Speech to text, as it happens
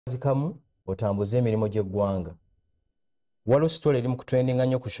zikamu otambuze emirimu gy'eggwanga. Waliwo story eri mu kutrendinga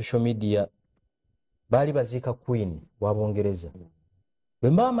nnyo ku social media, baali baziika Queen wa Bungereza.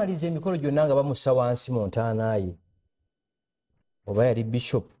 Bwe baamaliza emikolo gyonna nga bamussa wansi mu ntaana ye, oba yali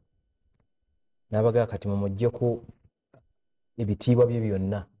bishop, n'abagala kati mumuggyeko ebitiibwa bye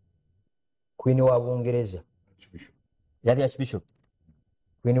byonna. Queen wa Bungereza yali archbishop,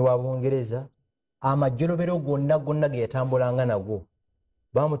 Queen wa Bungereza, amajjolobero gonna ge yatambulanga nago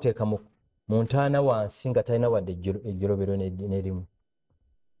bamuteeka mu ntaana wansi nga talina wadde ejjolobero n'erimu.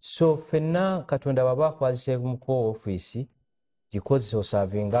 So ffenna Katonda baba akwaziseemuko ofiisi gikozesa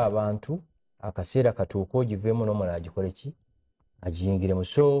osaavinga abantu, akaseera katuuka ogiveemu n'omulala agikole ki, agiyingiremu.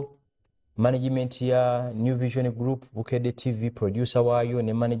 So management ya New Vision Group, Bukedde TV, producer waayo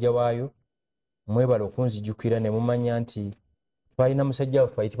ne manager waayo, mwebala okunzijjukira ne mumanya nti twalina musajja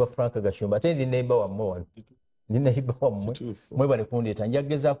waffe ayitibwa Frank Gashumba, ate ndi neighbor wammwe wano, ndi neighbor wammwe, mwebale kundeeta, nja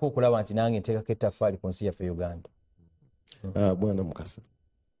kugezaako okulaba nti nange nteekako ettaffaali ku nsi yaffe Uganda. Bwana Mukasa.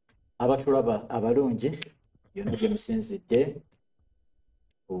 Abatulaba abalungi byonna bye musinzidde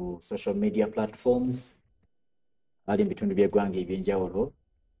ku social media platforms ali mu bitundu by'eggwanga eby'enjawulo,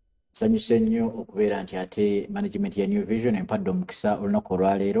 nsanyuse nnyo okubeera nti ate management ya New Vision empadde omukisa olunaku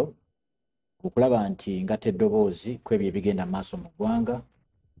olwaleero okulaba nti ngatta eddoboozi ku ebyo ebigenda mu maaso mu ggwanga.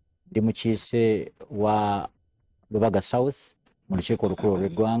 Ndi mukiise wa Lubaga South mu lukiiko olukulu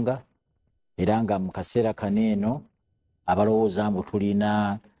olw'eggwanga, era nga mu kaseera kaneeno abalowooza mbu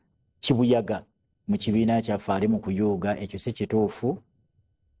tulina kibuyaga mu kibiina kyaffe ali mu kuyuuga, ekyo si kituufu.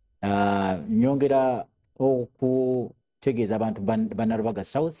 Nyongera okutegeeza abantu banna Lubaga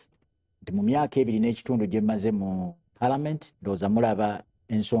South nti mu myaka 2 n'ekitundu gye mmaze mu Parliament, ndowooza mulaba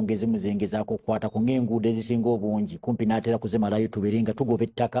ensonga ezimu zengezaako okukwata ku ng'enguudo ezisinga obungi kumpi n'atera kuzimalayo tubeere nga tugoba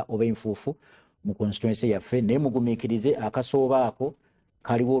ettaka oba enfuufu mu constituency yaffe, naye mugumiikirize akasooba ako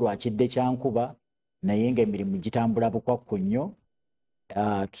kaliwo olwakidde kyankuba, naye ng'emirimu gitambula bukwakku nnyo,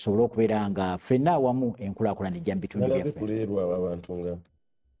 tusobole okubeera nga ffenna awamu enkulaakulana ejja mu bitundu byaffe. Kuleerwa abantu nga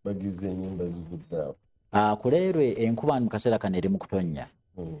bagize ennyumba zivudde awo. Kuleerwe enkuba mu kaseera kano eri mu kutonnya,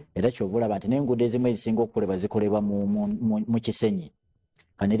 era ky'oba olaba nti n'enguudo ezimu ezisinga okukolebwa zikolebwa mu kisenyi.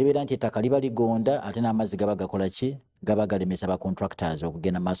 Kano eribeera nti ettaka liba ligonda ate n'amazzi gaba gakola ki, gaba galemesa ba contractors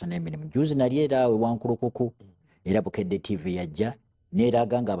okugenda maaso n'emirimu. Juzi nali era awe Wankulukuku, era Bukedde TV yajja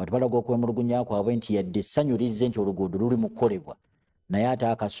n'eraga nga abantu balaga okwemulugunya kwabwe nti yadde essanyu lizze nti oluguudo luli mu kukolebwa, naye ate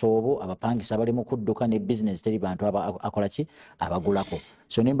akasoobo abapangisa bali mu kudduka ne business teri bantu akola ki, abagulako.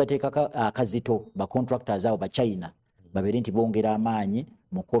 So ne mbateekako akazito ba contractors abo ba China babeere nti bongera amaanyi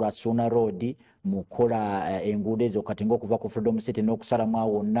mu kukola Suna Road, mu kukola enguudo ezo kati ng'okuva ku Freedom City n'okusalamu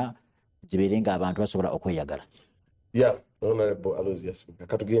awo wonna zibeere nga abantu basobola okweyagala. Honorable Aloysius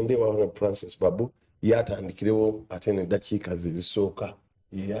katugende wa Francis Babu yatandikirewo ate n'eddakiika zisooka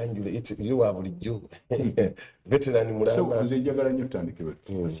yanjule wa bulijjo veteran mulamba. So nze njagala nnyo tutandikire.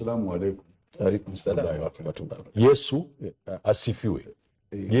 Assalamu alaikum. Alaikum salaam wa rahmatullah. Yesu asifiwe.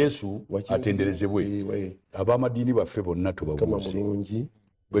 Yesu atenderezebwe. Ab'amadiini baffe bonna tubabuuze.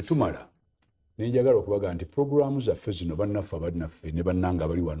 Bwe tumala nenjagala okubaga nti programu zaffe zino bannaffe abannaffe ne bannanga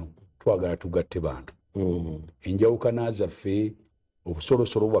bali wano twagala tugatte bantu. Enjawukana zaffe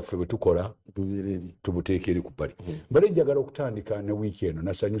obusolosolo bwaffe bwe tukola tubuteeka eri ku bbali. Bale njagala okutandika ne wiiki eno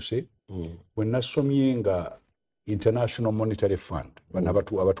nasanyuse bwe nasomye nga International Monetary Fund bano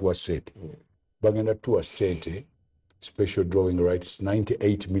abatuwa ssente bagenda tuwa ssente special drawing rights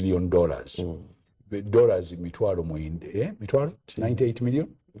 $98 million. Dollars mitwalo mwende mitwalo 98 million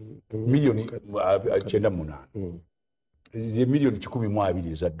milioni 98 ze milioni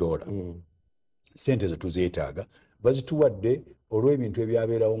 12 za dola. Sente zetu zeetaaga bazituwadde olw'ebintu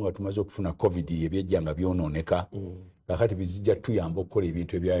ebyabeerawo nga tumaze okufuna covid ebyejjanga byonooneka kakati bizijja tuyamba okukola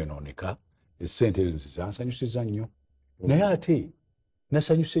ebintu ebyayonooneka. Sente ezo zansanyusiza nnyo, naye ate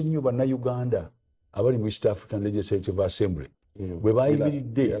nasanyuse nnyo bannayuganda abali mu East African Legislative Assembly bwe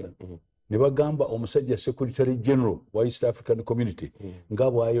bayimiridde ne bagamba omusajja Secretary General wa East African Community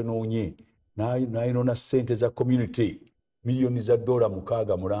nga bw'ayonoonye n'ayonoona ssente za community miliyoni za dola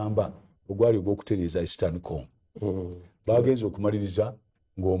 6 mulamba ogwali ogw'okutereeza Eastern Congo. Bagenze okumaliriza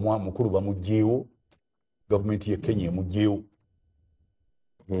ng'omwami mukulu bamuggyeewo, gavumenti ye Kenya emuggyeewo.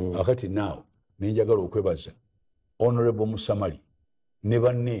 Akati naawe nenjagala okwebaza Honorable Musamali ne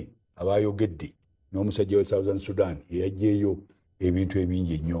banne abayogedde n'omusajja wa Southern Sudan eyajjeeyo ebintu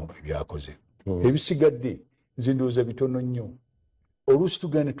ebingi ennyo ebyakoze. Ebisigadde nze ndowooza bitono nnyo. Oluusi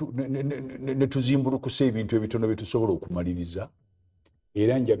tugenda ne tuzimbulukusa ebintu ebitono bye tusobola okumaliriza.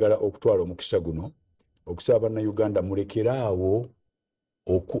 Era njagala okutwala omukisa guno okusaba bannayuganda mulekeraawo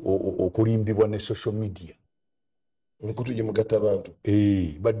okulimbibwa ne social media. nkutuje mugatta abantu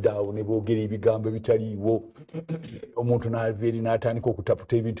baddaawo ne boogera ebigambo ebitaliiwo omuntu n'aveeri n'atandika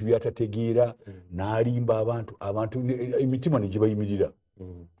okutaputa ebintu byatategeera n'alimba abantu emitima ne gibayimirira.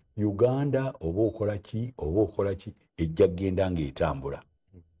 Uganda oba okola ki ejja kgenda ng'etambula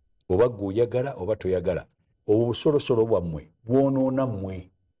oba gwe oyagala oba toyagala. Obwo busolosolo bwammwe bwonoona mmwe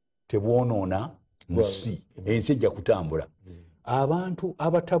tebwonoona nsi. Ensi ejja kutambula. Abantu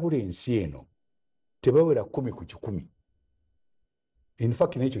abatabula ensi eno tebawera 10 ku 100. In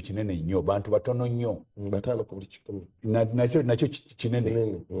fact n'ekyo kinene nnyo, bantu batono nnyo, 5 ku buli 100. nakyo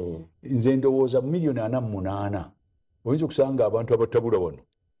kinene. Nze ndowooza 48,000,000 oyinza okusanga abantu abatabula wano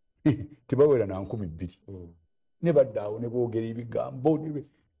tebawera na 2,000. Ne baddaawo ne boogera ebigambo.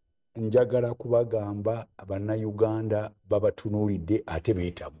 Njagala kubagamba Bannayuganda babatunuulidde ate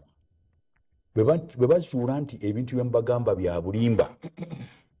beetamwa. Bwe bazuula nti ebintu bye mubagamba bya bulimba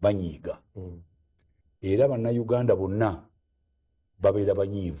banyiiga. Era Bannayuganda bonna babeera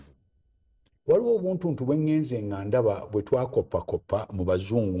banyiivu. Waliwo obuntuntu bwe ngenze nga ndaba bwe twakoppakopa mu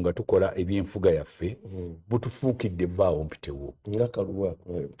bazungu nga tukola ebyenfuga yaffe butufuukidde vaawo mpitewo.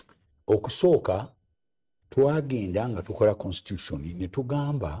 Okusooka twagenda nga tukola constitution ne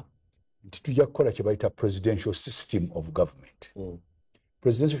tugamba nti tujja kukola kye bayita presidential system of government.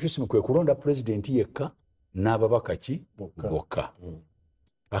 Presidential system kwe kulonda president yekka n'ababaka ki bokka.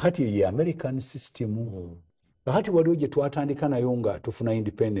 Akati ye American system. Akati waliwo gye twatandika nayo nga tufuna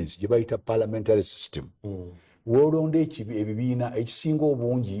independence gye bayita parliamentary system. Wolonda ebibiina ekisinga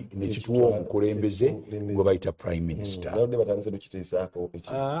obungi ne kituwa omukulembeze gwe bayita prime minister.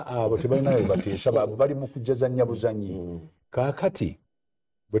 Abo tebalina bye bateesa, bali mu kujjazanya buzanyi. Kaakati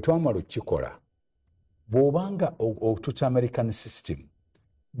bwe twamala okukikola bw'obanga otuta American system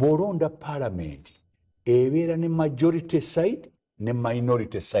bw'olonda parliament ebeera ne majority side ne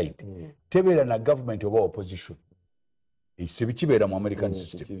minority side. Tebeera na government oba opposition. Ekyo bikibeera mu American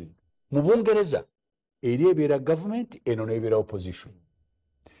system. Mu Bungereza eri ebeera government eno n'ebeera opposition.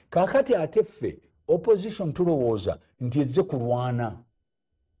 Kaakati ate ffe opposition tulowooza nti ezze kulwana.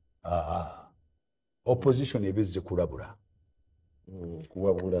 Opposition ebezze kulabula.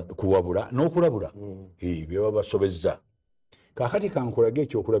 Kuwabula n'okulabula bye baba basobezza. Kaakati kankulage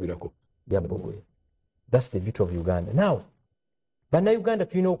ekyokulabirako. That's the beauty of Uganda. Now, Bannayuganda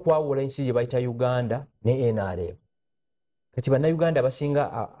tulina okwawula ensi gye bayita Uganda ne NRM. Kati Bannayuganda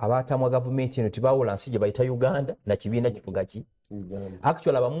abasinga abaatamwa gavumenti eno tebawula nsi gye bayita Uganda na kibiina kifuga ki.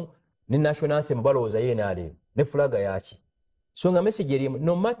 Actually abamu ne national anthem balowooza NRM ne fulaga yaki. So nga message eri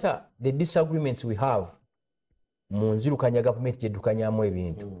no matter the disagreements we have mu nzirukanya gavumenti gye dukanyaamu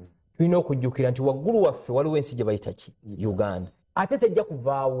ebintu tulina okujjukira nti waggulu waffe waliwo ensi gye bayita ki Uganda. Ate tejja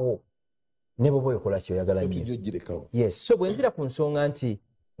kuvaawo ne bwe okola kyoyagala nnyo. Yes, so bwe nzira ku nsonga nti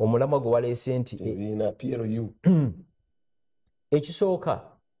omulamwa gwe waleese nti ekisooka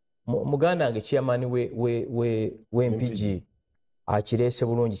muganda wange chairman w'empigi akireese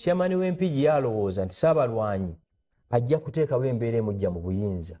bulungi. Chairman w'empigi yalowooza nti Saabalwanyi ajja kuteekawo embeera emujja mu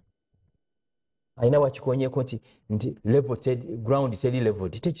buyinza. Alina wakikonyeeko nti ground teri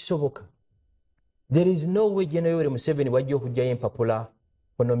leveled. Tekisoboka. There is no way General Yoweri Museveni wajja okujjayo empapula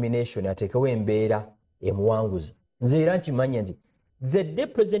for nomination ateekewo embeera emuwanguza. Nze era nkimanya nti the day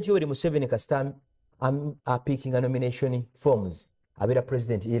President Yoweri Museveni kasita picking a nomination forms abeera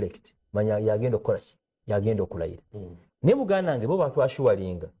president elect manya yagenda okukola ki yagenda okulayira. Ne muganda wange bo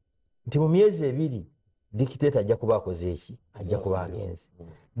batwashuwalinga nti mu myezi 2 dictator ajja kuba akoze eki ajja kuba agenze.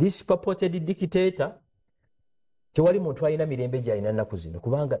 This purported dictator tewali muntu alina mirembe gy'alina nnaku zino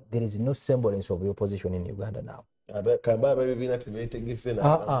kubanga there is no semblance of the opposition in Uganda now.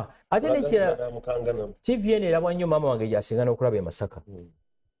 Ate nekira TVN erabwa nnyo maama wange gy'asinga okulaba e Masaka.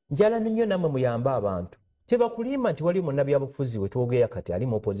 Njala nnyo nammwe muyambe abantu. Tebakulimba nti wali munnabyabufuzi we twogera kati ali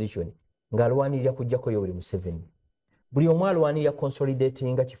mu opposition ng'alwanirira kujjako Yoweri Museveni. Buli omu alwanirira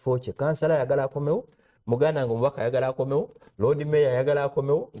consolidating kifo kye. Kansala ayagala akomewo, muganda wange omubaka ayagala akomewo, Lord Mayor ayagala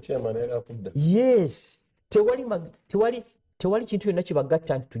akomewo. Yes. Tewali kintu yonna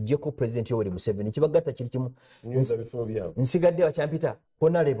kibagatta nti tujjeko President Yoweri Museveni. Kibagatta kiri kimu. Nsigadde wakyampita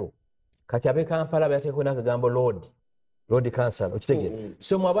honorable kati abe Kampala bateekeko n'akagambo Lord Council okitegera.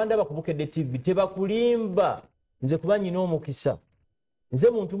 So mu abantu abakubukedde TV tebakulimba. Nze kuba nnyina omukisa. Nze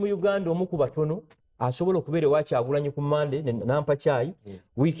muntu mu Uganda omu ku batono asobola okubeera Wakyagulanyi ku Monday nampa chai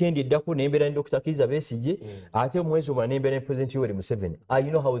weekend eddako nembeera ne Dr. Kiza Besigye ate omwezi omulala nembeera ne President Yoweri Museveni. I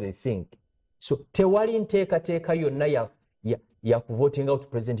know how they think. So tewali nteekateeka yonna ya kuvoting out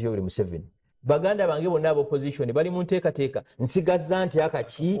President Yoweri Museveni. Baganda bange bonna aba opposition bali mu nteekateeka nsigazza nti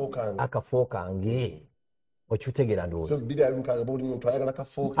akafo kange. Okitegera ndowooza.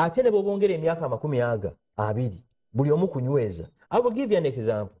 Ate ne bw'obongera emyaka 20 buli omu kunyweza. I will give you an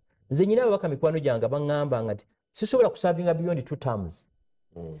example. Nze nyina ababaka mikwano gyange baŋŋamba nga sisobola kusavinga beyond 2 terms.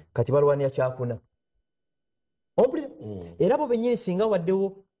 Kati balwanira kyakuna. Era bo bennyini singa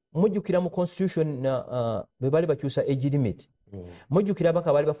waddewo mujjukira mu constitution bwe bali bakyusa age limit. Mujjukira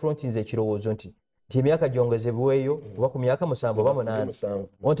ababaka baali bafrontinze ekirowoozo nti emyaka gyongezebweyo oba ku myaka 7 oba 8.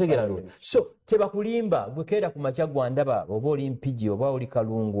 Ontegeera ndo. So tebakulimba gwe keera ku makya gwandaba oba oli Mpigi oba oli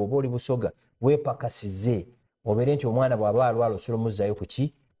Kalungu oba oli Busoga weepakasize obeere nti omwana bw'aba alwala osobola omuzzayo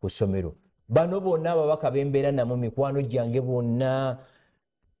ku ssomero. Bano bonna ababaka bembeera namu mikwano gyange bonna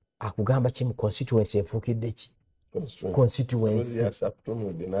akugamba kimu constituency enfuukidde ki? Constituency.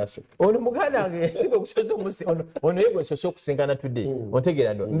 Ono muganda wange ono yegwe nsoso okusinkana tudde.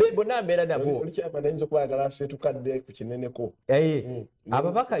 Ontegeera ndo. Bonna mbeera nabo.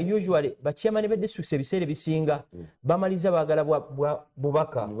 Ababaka usually bachairman be districts ebiseera bisinga bamaliza baagala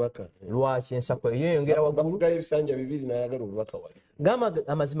bubaka. Lwaki ensako yeyongera waggulu? Gama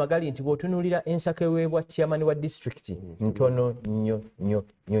amazima gali nti bw'otunuulira ensako eweebwa chairman wa district ntono nnyo.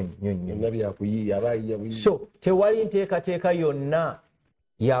 So tewali nteekateeka yonna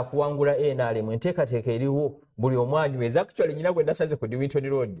yakuwangula NRM. Enteekateeka eriwo buli omu anyweza. Actually nyina gwe nasanze ku Newington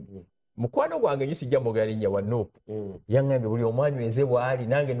Road. Mukwano gwange nyo sijja mugalinnya wa Nuupu. Yaŋŋambye buli omu anyweze bw'ali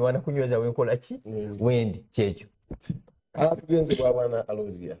nange nwana kunyweza wenkola ki? Wendi kyekyo. Tugenze bw'abaana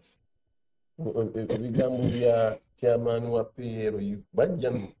Aloysius. Ebigambo bya chairman wa PLU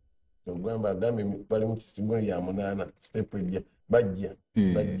bajja ogamba agambe bali mu kizibu ya 8 step ejja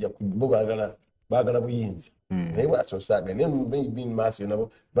bajja bo baagala buyinza. Naye bw'asoosaga naye maybe in maaso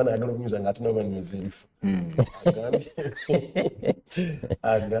nabo banaagala obuyinza ng'ate nabo banyweza ebifu.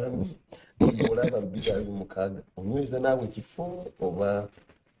 Agambye olaba 26 onyweza naawe ekifo oba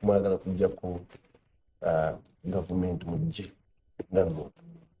mwagala kujja ku gavumenti mujje nano.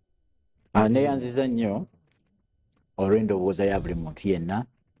 Neeyanziza nnyo olw'endowooza ya buli muntu yenna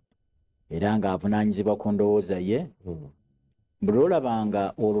era ng'avunaanyizibwa ku ndowooza ye. Buli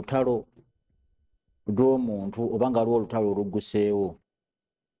olabanga olutalo lw'omuntu oba nga lwo olutalo olugguseewo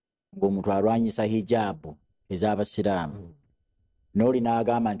ng'omuntu alwanyisa hijabu ez'abasiraamu n'oli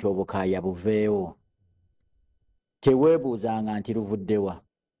n'agamba nti obukaaya buveewo, teweebuuzanga nti luvuddewa.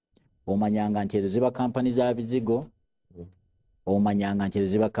 Omanyanga nti ezo ziba kampani za bizigo, omanyanga nti ezo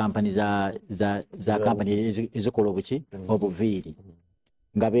ziba kampani za kampani ezikola obuki obuviiri,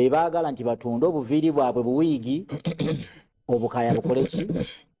 nga be baagala nti batunde obuviiri bwabwe buwiigi obukaaya bukole ki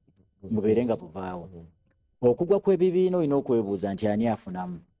bubeere nga buvaawo. Okugwa kw'ebibiina olina okwebuuza nti ani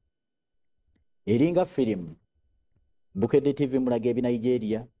afunamu. Eringa firimu Bukedde TV mulaga ebi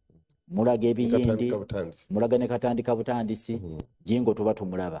Nigeria, mulaga ebiyindi, mulaga ne Katandika Butandisi, jingo tuba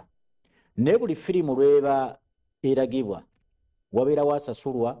tumulaba. Ne buli firimu lweba eragibwa wabeera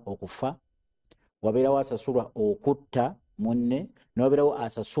wasasulwa okufa, wabeera wasasulwa okutta munne, n'wabeerawo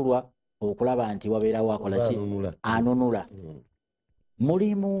asasulwa okulaba nti wabeera wakola ki anunula.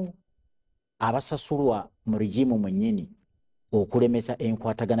 Mulimu abasasulwa mu regimu mwennyini okulemesa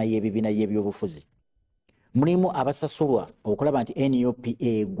enkwatagana y'ebibiina y'ebyobufuzi. Mulimu abasasulwa okulaba nti NUP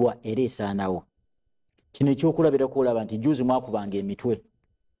egwa era esaanawo. Kino ekyokulabira kulaba nti juzi mwakubanga emitwe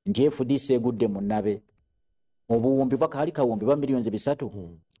nti FDC egudde mu nnabe. Obuwumbi bakaali kawumbi ba miliyoni 3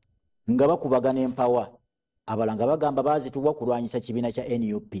 nga bakubagana empawa. Abalanga bagamba baazituwa kulwanyisa kibiina kya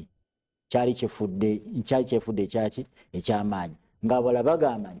NUP. Kyali kyefudde ekyaki ekyamaanyi. Ng'abala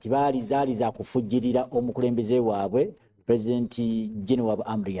bagamba nti baali zaali za kufujjirira omukulembeze waabwe President General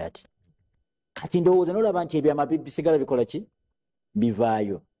Amriat. Kati ndowooza n'olaba nti ebyama bisigala bikola ki?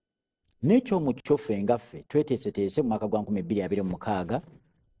 Bivaayo. N'ekyo mu kyofe ngaffe tweteeseteese mu mwaka gwa 2026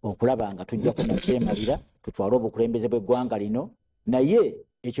 okulaba nga tujja kunakyemalira tutwale obukulembeze bw'eggwanga lino, naye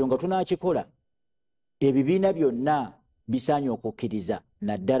ekyo nga tunaakikola ebibiina byonna bisaanye okukkiriza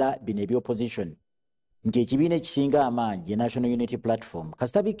naddala bino eby'opposition nti ekibiina ekisinga amaanyi ye National Unity Platform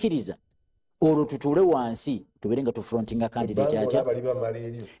kasita bikkiriza olwo tutuule wansi tubeere nga tufrontinga candidate atya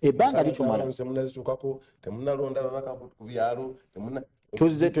ebbanga litumala temunalonda babaka ku byalo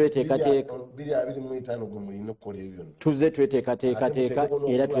tuzze tweteekateeka tuzze tweteekateeka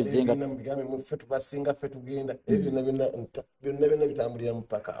era tuzzenga ffe tubasinga ffe tugenda ebyo byonna bitambulira mu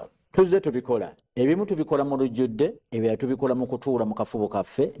paka awo tuzze tubikola ebimu tubikola mu lujjudde ebirala tubikola mu kutuula mu kafubo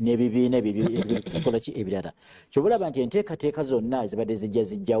kaffe n'ebibiina ebikola ki ebirala kyobulaba nti enteekateeka zonna zibadde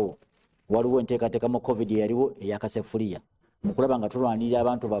zijjawo waliwo enteekateeka mu covid yaliwo eyakasefuliya mu kulaba nga tulwanirira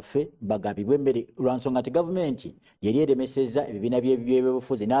abantu baffe bagabibwe emmere lwansonga nti gavumenti yali eremesezza ebibiina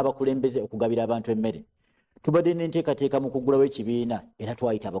by'ebyobufuzi n'abakulembeze okugabira abantu emmere. Tubadde n'enteekateeka mu kuggulawo ekibiina era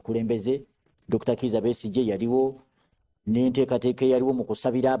twayita abakulembeze. Dr. Kiza Besigye yaliwo, n'enteekateeka eyaliwo mu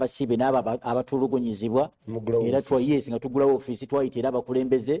kusabira abasibe n'abo abatulugunyizibwa era twayesi nga tugulawo ofiisi twayita era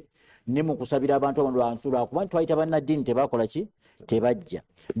abakulembeze ne mu kusabira abantu lwakuba twayita bannaddiini tebakola ki tebajja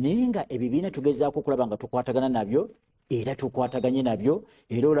naye nga ebibiina tugezaako okulaba nga tukwatagana nabyo era tukwataganye nabyo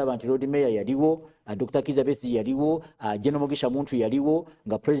era olaba nti Lord Mayor yaliwo Dr. Kizza Besigye yaliwo General Mugisha Muntu yaliwo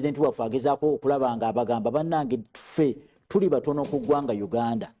nga President waffe agezaako okulaba nga abagamba bannange ffe tuli batono ku ggwanga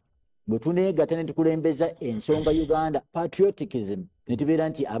Uganda bwe tuneegatta ne tukulembeza ensonga Uganda patriotism ne tubeera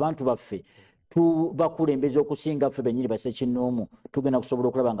nti abantu baffe tubakulembeza okusinga ffe bennyini bassekinnoomu tugenda kusobola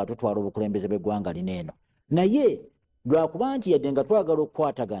okulaba nga tutwala obukulembeze bw'eggwanga lino eno naye lwakuba nti yadde nga twagala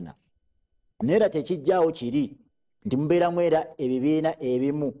okukwatagana neera tekijjaawo kiri nti mubeeramu era ebibiina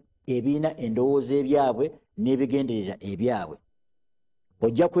ebimu ebiina endowooza ebyabwe n'ebigenderera ebyabwe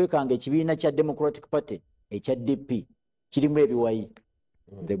ojja kwekanga ekibiina kya Democratic Party ekya DP kirimu ebiwayi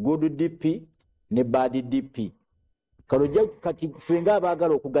the good DP ne bad DP kalojja kati fenga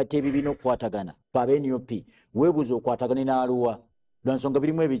abaagala okugatta ebibiina okukwatagana aba NUP weebuuza okwatagana n'aluwa lwansonga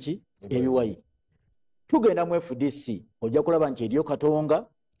birimu ebiki ebiwayi tugenda mu FDC ojja kulaba nti eriyo Katonga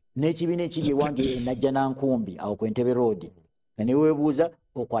n'ekibiina ekiri ewange enajja nankumbi awo ku Entebbe Road ne weebuuza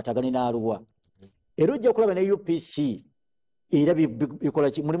okwatagana n'aluwa era ojja kulaba ne UPC era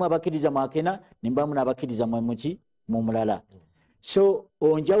bikola ki mulimu abakkiriza mwakena ne mbamu n'abakkiriza muki mu mulala so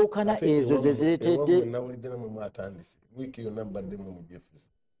onjawukana ezo zezireetedde nawulidde namwe mwatandise wiiki yonna mbadde mu mujeffuzi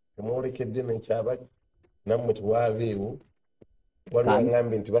temwolekedde n'ekyabali nammwe tewaabeewo waliwo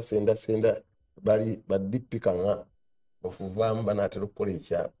aŋŋambye nti basendasenda bali badipikanga okuvaamu banaatera okukola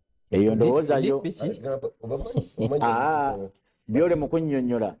ekyabo eyo ndowoozayo byole mu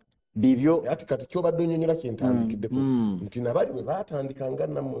kunnyonnyola bibyo ati kati kyobadde onnyonnyola kyentandikiddeko nti nabali bwe baatandikanga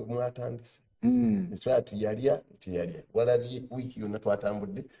nammwe mwatandise ekyola tiyalya teyalya walabye wiiki yonna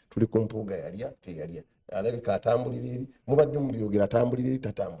twatambudde tuli ku mpuuga yalya teyalya alabika atambulira eri mubadde mubyogera atambulira eri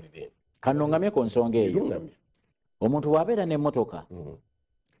tatambulira eri kanongamye ku nsonga eyo omuntu bw'abeera n'emmotoka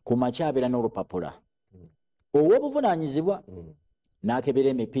ku makya abeera n'olupapula ow'obuvunaanyizibwa n'akebera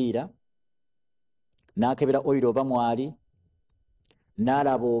emipiira n'akebera oyiro oba mwali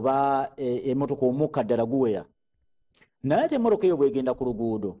n'alaba oba emmotoka omukka ddala guwera naye ate emmotoka eyo bw'egenda ku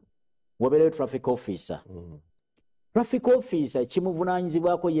luguudo wabeerayo traffic officer traffic officer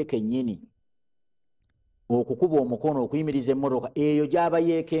kimuvunaanyizibwako ye kennyini okukuba omukono okuyimiriza emmotoka eyo gy'aba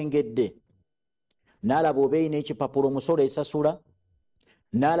yeekengedde n'alaba oba eyina ekipapula omusolo esasula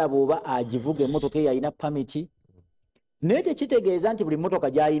n'alaba oba agivuga emmotoka eyo alina pamiti naye tekitegeeza nti buli mmotoka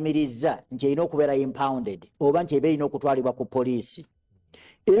gy'ayimirizza nti erina okubeera impounded oba nti eba erina okutwalibwa ku poliisi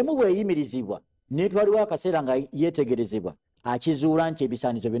emu bw'eyimirizibwa n'etwalibwa akaseera nga yeetegerezebwa akizuula nti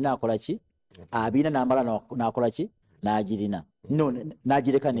ebisaanizo byonna akola ki abiina n'amala n'akola ki n'agirina no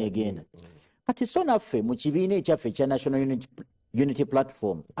n'agireka n'egenda kati so naffe mu kibiina ekyaffe ekya National Unity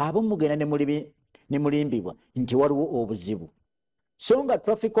Platform abamu mugenda ne mulimbibwa nti waliwo obuzibu so nga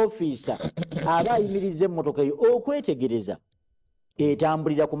traffic officer aba ayimiriza emmotoka eyo okwetegereza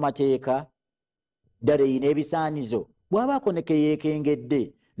etambulira ku mateeka ddala eyina ebisaanizo bw'abaako ne keyeekengedde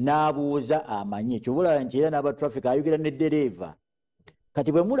n'abuuza amanye kyobulaba nti era n'aba traffic ayogera n'eddereeva kati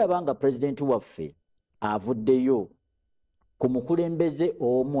bwe mulaba nga pulezidenti waffe avuddeyo ku mukulembeze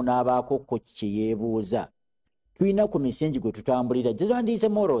omu n'abaako ko kye yeebuuza tulina ku misingi gwe tutambulira gyezwandiise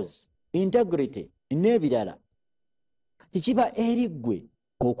morals integrity n'ebirala kikiba eri ggwe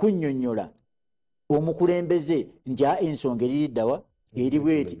okunnyonnyola omukulembeze nti ensonga eririddawa eri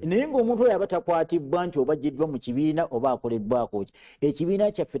bweti naye ng'omuntu oyo aba takwatibbwa nti oba aggiddwa mu kibiina oba akoleddwako ki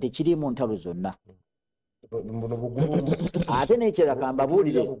ekibiina kyaffe tekiriimu ntalo zonna ate n'ekirala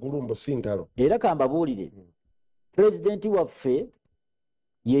kambabuulire era kambabuulire pulezidenti waffe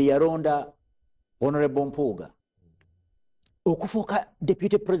ye yalonda honorable Mpuuga okufuuka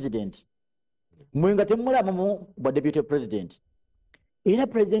deputy president mwe nga temulamu bwa deputy president era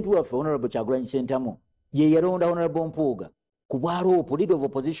pulezidenti waffe honorable Kyagulanyi Ssentamu ye yalonda honorable Mpuuga ku bwaloopu leader of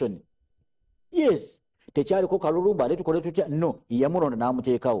opposition yes tekyaliko kalulumba ate tukole tutya no yamulonda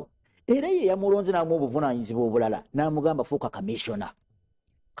n'amuteekawo era ye yamulonze n'amu obuvunaanyizibwa obulala n'amugamba fuuka commissioner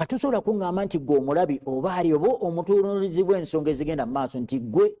katusobola kuŋŋamba nti gwe omulabi oba ali oba omutunuulizi bw'ensonga ezigenda mu maaso nti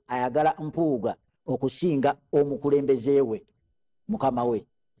gwe ayagala Mpuuga okusinga omukulembeze we mukama we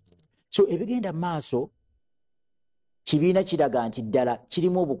so ebigenda mu maaso kibiina kiraga nti ddala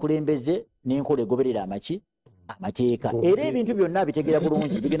kirimu obukulembeze n'enkola egoberera amateeka era ebintu byonna bitegeera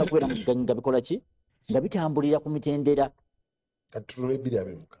bulungi bigenda kubeera nga bikola ki nga bitambulira ku mitendera kati tunule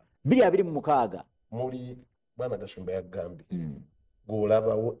 226 muli bwana Gashumba yagambye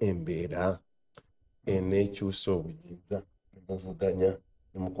gulabawo embeera eneekyusa obuyinza nemuvuganya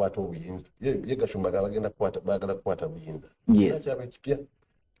nemukwata obuyinza ye Gashumba bagenda bagala kukwata buyinza nakyaba ekipya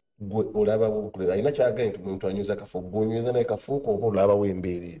gwe olabawo okuleza alina kyagala nti omuntu anyuza kafu gwonyuza naye kafuuko oba olabawo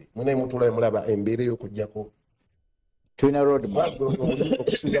embeerere munaye mutulayo mulaba embeera ey'okujjako tulina road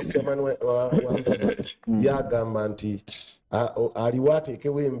okusinga kukyamani yagamba nti aliwo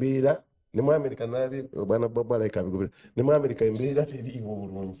ateekewo embeera ne mu America nalabye bwana Bobi like abigobera ne mu America embeera teriiwo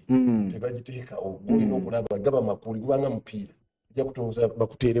bulungi tebagiteekawo gwolina okulaba gaba makuli kubanga mupiira ojja kutonza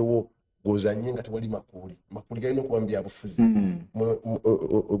bakuteerewo gozanye nga tewali makuli galina okuba mbyabufuzi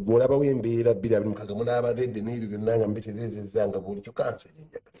gwolabawo embeera 2026 munaabaredde n'ebyo byonna nga mbitereezezza nga buli kyukansa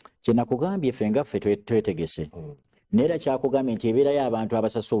enjaga kyenakugambye ffe nga ffe twetegese neera kyakugambye nti ebeerayo abantu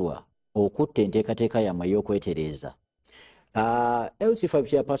abasasulwa okutta enteekateeka yammwe ey'okwetereeza LC5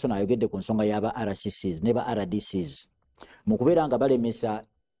 chairperson ayogedde ku nsonga y'aba RCCs ne ba RDCs mu kubeera nga balemesa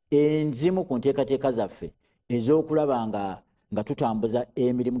enzimu ku nteekateeka zaffe ez'okulaba nga tutambuza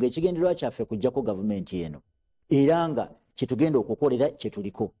emirimu ng'ekigendererwa kyaffe kujjako gavumenti eno era nga kyetugenda okukolera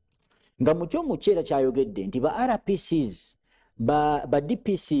kyetuliko nga mu kyomukyera kyayogedde nti ba RPCs ba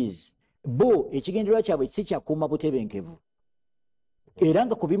DPCs bo ekigendererwa kyabwe si kyakuuma butebenkevu era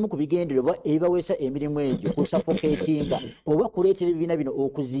nga ku bimu ku bigendererwa ebibaweesa emirimu egyo kusuffocatinga oba kuleetera ebibiina bino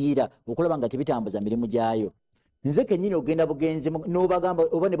okuziira okulaba nga tebitambuza mirimu gyayo nze kennyini ogenda bugenzi n'obagamba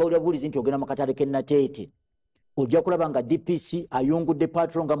oba ne bawulira buwulizi nti ogenda mu katale k'ennateete ojja kulaba nga DPC ayungudde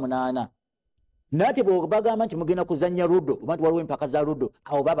patron nga 8 naate bwebagamba nti mugenda kuzannya ludo oba nti waliwo empaka za ludo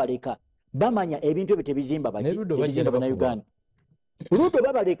awo babaleka bamanya ebintu ebyo tebizimba tebizimba bannayuganda ludo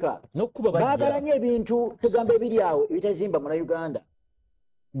babaleka baagala nnyo ebintu tugamba ebiri awo ebitazimba munnayuganda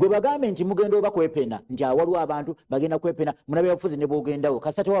gwe bagambe nti mugenda oba kwepena nti awaliwo abantu bagenda kwepena munabe yafuzi ne bwogendawo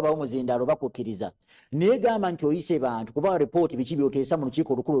kasita wabawo muzindaalo bakukkiriza naye gamba nti oyise bantu kubawa ripooti biki byoteesa mu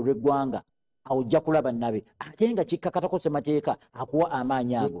lukiiko olukulu olw'eggwanga awo ojja kulaba nabe ate nga kikkakatako ssemateeka akuwa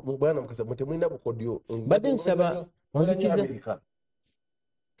amaanyi ago bwana mukasa mutemulina bukodyo badde nsaba onzikiza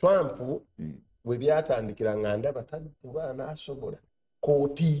Trump bwe byatandikira nga ndaba tabaana asobola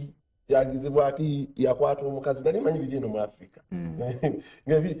kooti yagizibwa ati yakwata omukazi nali manyi biri eno mu Afrika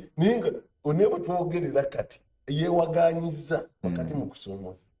ninga oneba twogerera kati yewaganyiza wakati mu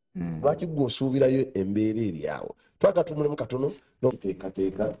kusomoza lwaki gwe osuubirayo embeera eri awo twakatumulemu katono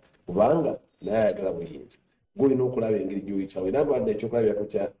n'okuteekateeka kubanga naye ayagala buyinza gwolina okulaba engeri gy'oyitawo era abadde ekyokulabirako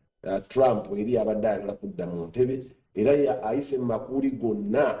kya Trump eri abadde ayagala kudda mu ntebe era ayise mu makuuli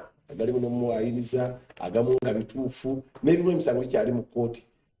gonna agali munomuwayiriza agamu nga bituufu n'ebimu emisango gikyali mu kkooti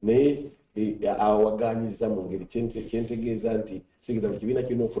naye awaganyiza mu ngeri kyentegeeza nti kitegeeza ku kibiina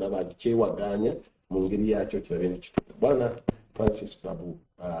kirina okulaba nti kyewaganya mu ngeri yakyo kirabe nti kituufu bwana Francis Babu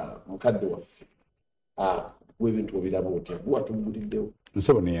mukadde waffe w'ebintu obiraba otya guwatugguliddewo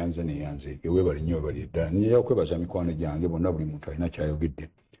nsaba neyanze eweebali nnyo webali eddala njeya okwebaza mikwano gyange bonna buli muntu alina kyayogedde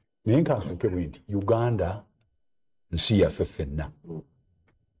naye nkansooke bwe nti Uganda nsi yaffe ffenna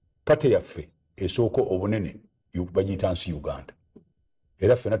pate yaffe esooka obunene bagiyita nsi Uganda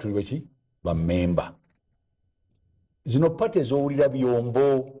era ffenna tuli beki bammemba zino pate ez'owulira byombo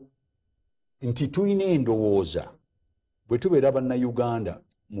nti tulina endowooza bwe tubeera bannayuganda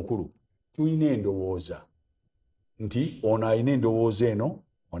mukulu tulina endowooza nti ono alina endowooza eno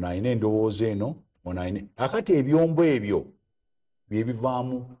ono alina endowooza eno ono alina akati ebyombo ebyo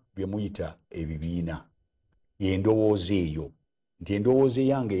byebivaamu bye muyita ebibiina endowooza eyo nti endowooza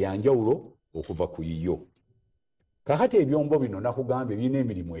eyange yanjawulo okuva ku yiyo kakati ebyombo bino nakugambye birina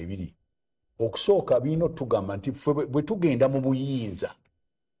emirimu ebiri okusooka birina otugamba nti bwe tugenda mu buyinza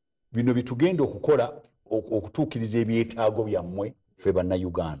bino bitugenda okukola okutuukiriza ebyetaago byammwe ffe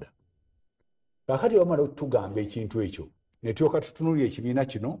bannayuganda kakati bamala okutugamba ekintu ekyo ne tulyoka tutunulira ekibiina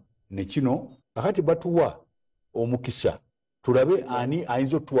kino ne kino kakati batuwa omukisa tulabe ani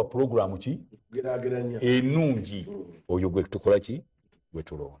ayinza otuwa pulogulaamu ki ennungi oyo gwe tukola ki gwe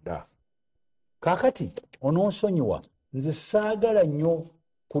tulonda kakati ononsonyiwa nze saagala nnyo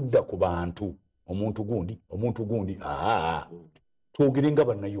kudda ku bantu omuntu gundi twogere nga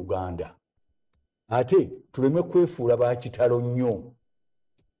bannayuganda ate tuleme kwefuula bakitalo nnyo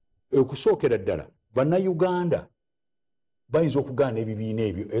okusookera ddala bannayuganda bayinza okugaana ebibiina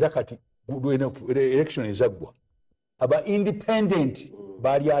ebyo era kati election ezaggwa aba independent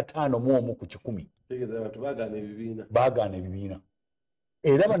baali 5 ku 100 baagaana ebibiina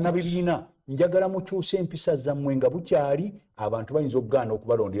era bannabibiina njagala mukyuse empisa zammwe nga bukyali abantu bayinza okugaana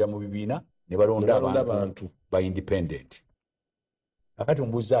okubalondera mu bibiina ne balonda abantu ba independent akati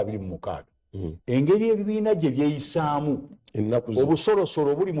mubuuza 26 engeri ebibiina gye byeyisaamu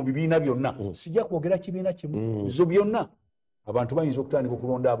obusolosolo buli mu bibiina byonna sijja kwogera kibiina kimu zo byonna abantu bayinza okutandika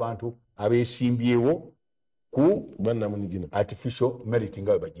okulonda abantu abeesimbyewo ku bannamunigina artificial merit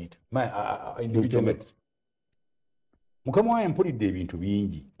nga bagiyita individual merit. Mukama wange mpulidde ebintu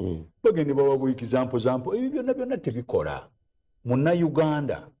bingi bagende bawabu example ebyo byonna tebikola.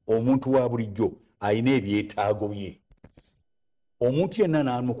 Munnayuganda omuntu wa bulijjo alina ebyetaago bye. Omuntu yenna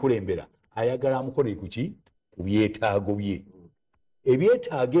n'amukulembera ayagala amukole kuki ku byetaago bye.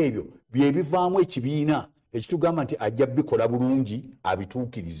 Ebyetaago ebyo bye bivaamu ekibiina ekitugamba nti ajja bikola bulungi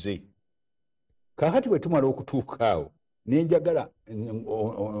abituukirize. Kaakati bwe tumala okutuuka awo nenjagala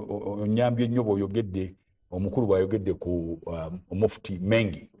onyambye nnyo bw'oyogedde omukulu bw'ayogedde ku Mufti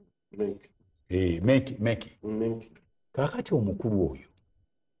Mengi. Menki. Kaakati omukulu oyo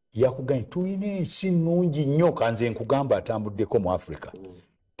yakugambye tulina ensi nnungi nnyo kanze nkugamba atambuddeko mu Africa.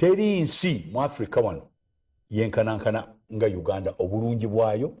 Teri nsi mu Africa wano yenkanankana nga Uganda obulungi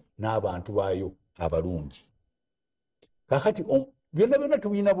bwayo n'abantu baayo abalungi. Kaakati byonna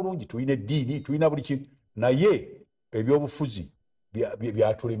tulina bulungi, tulina eddiini, tulina buli kintu, naye ebyobufuzi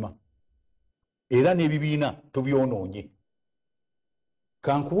byatulema era n'ebibiina tubyonoonye.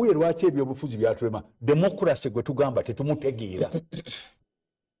 Kankubuye lwaki ebyobufuzi byatulema? Demokrasi gwe tugamba tetumutegeera.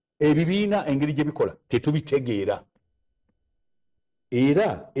 Ebibiina engeri gye bikola tetubitegeera.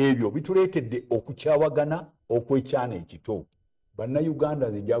 Era ebyo bituleetedde okukyawagana okwekyana ekito. Bannayuganda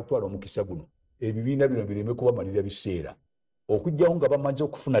nze nja kutwala omukisa guno ebibiina bino bireme kubamalira biseera okujjawo nga bamaze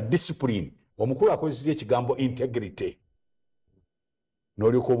okufuna discipline. Omukulu akozesa ekigambo integrity.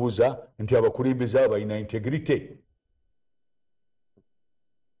 N'olyoka obuuza nti abakulembeze abo balina integrity?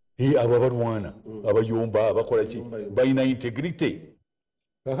 Abo abalwana abayomba abakola ki balina integrity?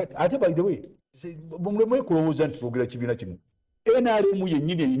 Ate by the way muleme kulowooza nti twogera kibiina kimu. NRM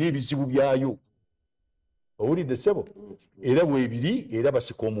yennyini erina ebizibu byayo. Owulidde ssebo? Era bwebiri era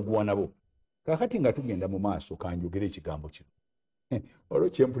basika omuguwa nabo. Kaakati nga tugenda mu maaso kanjogera ekigambo kino. Olwo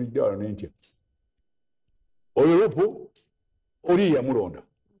kyempulidde wano nentya oyo lupo oli yamulonda.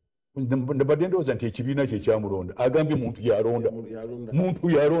 Mbadde ndowooza nti ekibiina kye kyamulonda. Agambye muntu yalonda. Muntu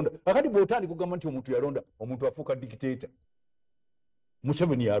yalonda. Kakati bw'otandika kugamba nti omuntu yalonda, omuntu afuuka dictator.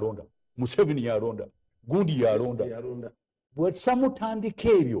 Museveni yalonda. Museveni yalonda. Gundi yalonda. Bwe samutandika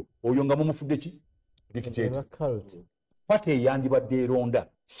ebyo oyo nga mumufudde ki? Dictator. Pate eyandibadde eronda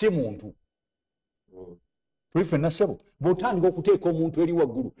si muntu. Tulife ssebo bw'otandika okuteeka omuntu eri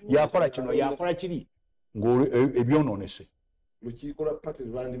waggulu yakola kino yakola kiri ng'ebyonoonese. Lukiiko lwa pate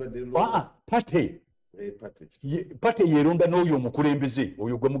lwandibadde pate yeeronda n'oyo omukulembeze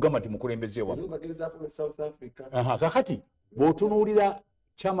oyo gwe mugamba nti mukulembeze wamu. Kakati bw'otunuulira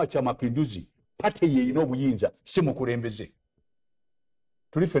Chama cha Mapinduzi pate yeerina obuyinza si mukulembeze.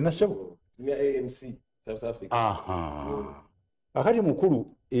 Tuli ffenna ssebo. Kakati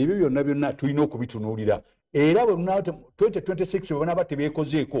mukulu ebyo byonna tulina okubitunuulira. Era bwe 2026 bwe banaaba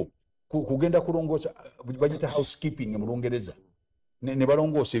tebeekozeeko kugenda kulongoosa bagita housekeeping mu Lungereza ne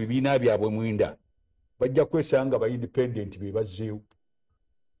balongoosa ebibiina byabwe mwinda bajja kwesanga ba independent be bazzeewo.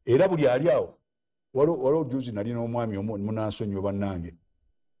 Era buli ali awo waliwo juzi nali n'omwami munansonyiwe bannange.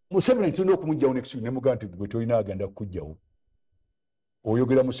 Museveni tulina okumugjawo next week ne mugamba nti gwe tolina agenda kukugjawo.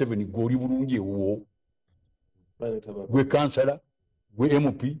 Oyogera Museveni gw'oli bulungi ewuwo. Gwe kansala, gwe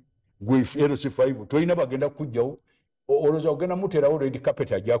MP, gwe LC5 tolina bagenda kukugjawo. Olowooza ogenda muterawo red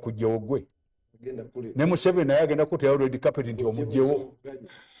carpet ajja kujjawo gwe. Ne Museveni naye agenda kuterawo red carpet nti omugjewo.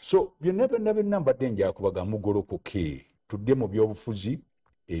 So byonna mbadde njakubaga mugolokoke tudde mu byobufuzi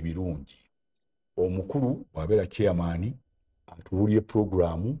ebirungi. Omukulu bw'abeera chairman atubuulye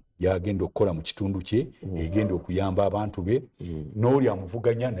programu yagenda okukola mu kitundu kye egenda okuyamba abantu be. N'oli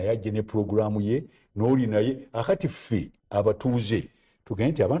amuvuganya naye ajje ne programu ye. N'oli naye akati ffe abatuuze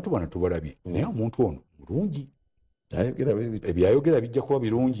tugende nti abantu bano tubalabye naye omuntu ono mulungi. Ebyayogera bijja kuba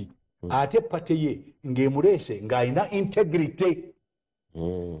birungi. Ate pate ye ng'emuleese ng'alina integrity.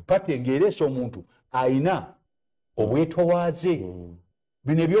 Pate ng'ereese omuntu alina obwetowaaze.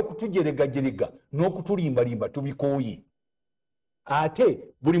 Bino ebyokutujeregajerega n'okutulimbalimba tubikooye.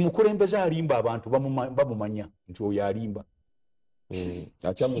 Ate buli mukulembeze alimba abantu bamumanya nti oyo alimba.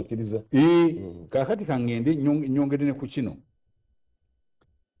 Akyamukkiriza. Kaakati kangende nyongere ne ku kino.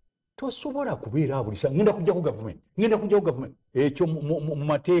 Tosobola kubeera buli saa ngenda kujjako government. Ekyo mu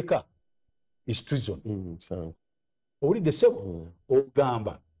mateeka is treason. Owulidde ssebo?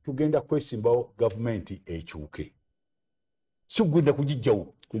 Ogamba tugenda kwesimbawo gavumenti ekyuke. Si kugenda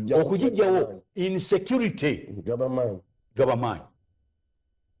kugijjawo. Okugijjawo insecurity gabamaanyi.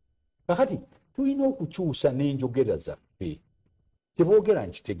 Kakati tulina okukyusa n'enjogera zaffe. Teboogera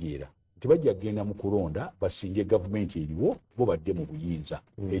nkitegeera nti bajja kgenda mu kulonda basinge gavumenti eriwo bo badde mu buyinza.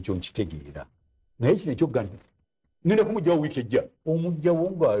 Ekyo nkitegeera. Naye kino ekyoga nti ngenda kumugjawo wiiki ejja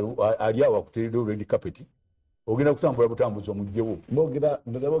omugjawo nga ali awo akuteereddewo red carpet ogenda kutambula butambuzi omugjewo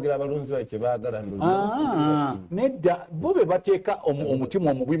boogera abalonzi baike baagala nedda bo be bateeka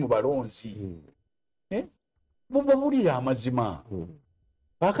omutima omubi mu balonzi bubulira amazima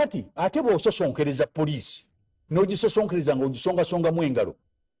akati ate bw'ososonkereza poliisi n'ogisosonkereza ng'ogisongasongamu engalo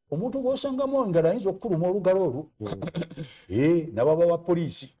omuntu gw'osangamu engalo ayinza okukuluma olugalo olwo nababa wa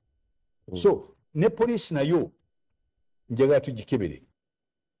poliisi so ne poliisi nayo njagala tugikebere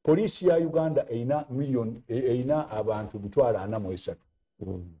poliisi ya Uganda erina abantu 43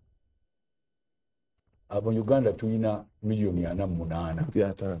 abo Uganda tulina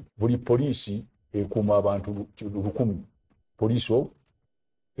 48,000,000 buli poliisi ekuuma abantu 1,000 poliisi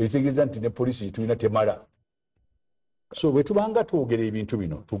ekitegeeza nti ne poliisi tulina temala so bwe tubanga twogera ebintu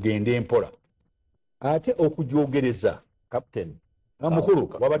bino tugende empola ate okujyogereza captain mukulu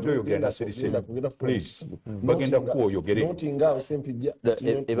wabadde oyogera naserisera please bagenda kukuwa oyogere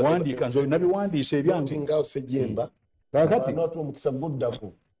wandiika nze nabiwandiisa ebyange kakati omukisa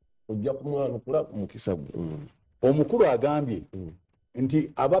guddako ojja kumwanukula mukisa omukulu agambye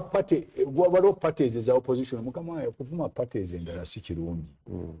nti abapate waliwo pates eza opposition mukama wayo okuvuma pates endala si kirungi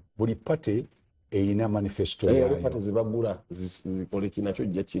buli pate eyina manifesto yayo pate bagula zikole kinakyo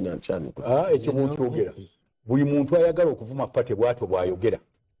jja kina kyanukula ekyo mukyogera buli muntu ayagala okuvuma pate bwatyo bwayogera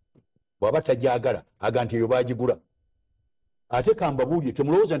bwaba tajagala aga nti eyo bagigula ate kambabuulye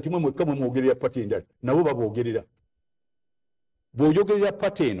temulowooza nti mwe mwekka mwe mwogerera pate endala nabo baboogerera bw'oyogerera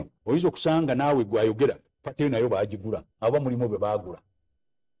pate eno oyinza okusanga naawe gwayogera pate nayo bagigula aba mulimu bwe bagula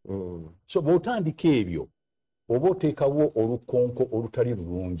so bw'otandika ebyo oba oteekawo olukonko olutali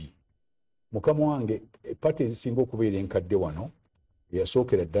lulungi mukama wange pate ezisinga okubeera enkadde wano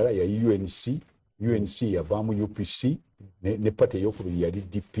eyasookera ddala ya UNC yavaamu UPC ne pate ey'okubiri yali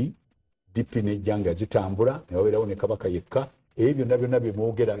DP nejjanga zitambula ne wabeerawo ne kabaka yekka ebyo byonna bye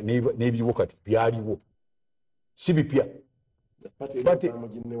mwogera n'ebiwo kati byaliwo si bipya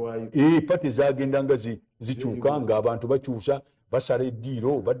pate zagendanga zikyuka ng'abantu bakyusa basala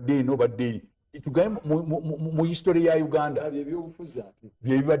eddiiro badde eno badde eri tugambe mu history ya Uganda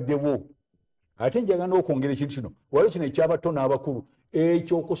byebibaddewo ate njagala n'okwongera ekintu kino waliwo kino ekyabato n'abakulu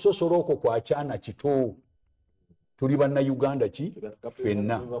ekyo okusosola okwo kwakyana kito tuli bannayuganda ki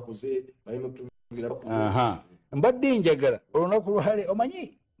ffenna mbadde njagala olunaku lwale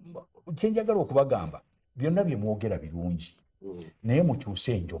omanyi kyenjagala okubagamba byonna bye mwogera birungi naye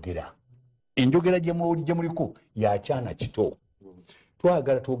mukyuse enjogera gye muliko yakyana kito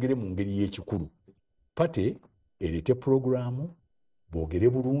twagala twogere mu ngeri y'ekikulu pate erete puroguramu boogere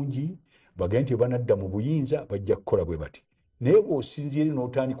bulungi bagende nti banadda mu buyinza bajja kukola bwe bati naye bw'osinziire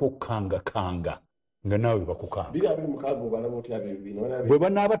n'otandika okukangakanga nga naawe bakukanga bwe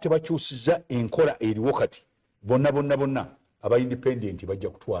banaaba tebakyusizza enkola eriwo kati bonna aba independent bajja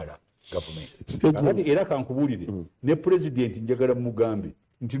kutwala gavumenti era kankubuulire ne pulezidenti njagala mugambe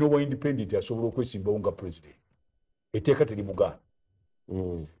nti n'obwa independent asobola okwesimbawo nga pulezidenti etteeka terimugaana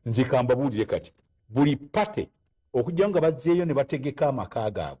nze kambabuulire kati buli pate okujja nga bazzeeyo ne bategeka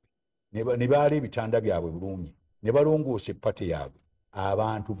amaka gaabwe ne baala ebitanda byabwe bulungi ne balongoosa epate yaabwe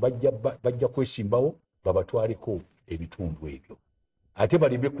abantu bajja kwesimbawo babatwaleko ebitundu ebyo ate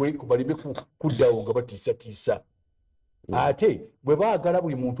baleme kuddawo nga batiisatiisa ate bwe baagala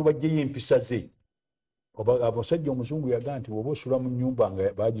buli muntu bajjeyo empisa ze abasajja omuzungu yagaa nti woba osula mu nnyumba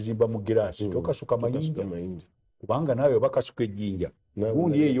nga bagizimba mu giraasi tokasuka mayinja kubanga naawe bakasuka ejjinja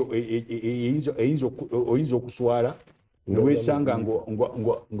gundi eyo oyinza okuswala newesanga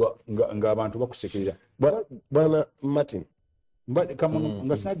ng'abantu bakusekerera bwana Martin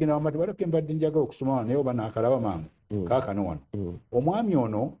nga sinagenda wamati baleke mbadde njagala okusoma naye oba naakalaba mangu kaakano wano omwami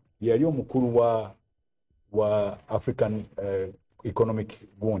ono yali omukulu wa African economic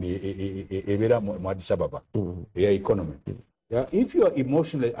gundi ebeera mu Addis Ababa eya economy. If you are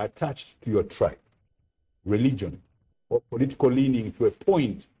emotionally attached to your tribe, religion or political leaning to a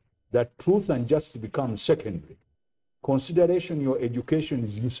point that truth and justice become secondary, consideration your education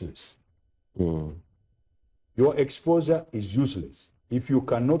is useless. Your exposure is useless. If you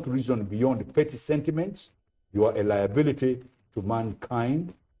cannot reason beyond petty sentiments, you are a liability to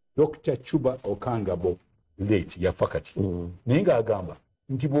mankind. Dr. Chuba Okangabo late yafakati. Naye ng'agamba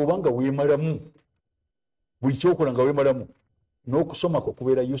nti bw'obanga weemalamu buli kyokola nga weemalamu n'okusoma kwo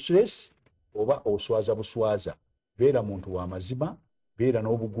kubeera useless oba oswaza buswaza. Beera muntu wa mazima, beera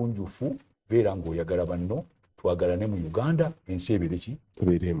n'obugunjufu, beera ng'oyagala banno, twagalane mu Uganda ensi ebeere ki?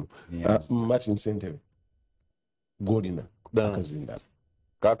 Ebeeremu. Martin Ssentebe Golina akazinda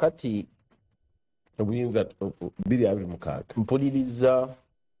kakati obuyinza 226 mpuliriza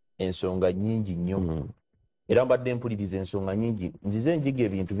ensonga nyingi nnyo era mbadde mpuliriza ensonga nyingi nzize njiga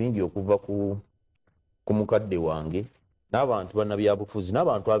ebintu bingi okuva ku ku mukadde wange n'abantu bannabyabufuzi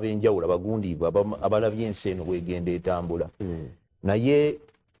n'abantu ab'enjawulo abagundiivu abalabye ensi eno bwegenda etambula. Naye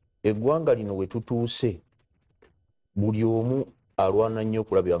eggwanga lino we tutuuse buli omu alwana nnyo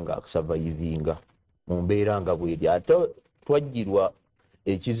okulabira ng'akusavayivinga mu mbeera nga bweri. Ate twajjirwa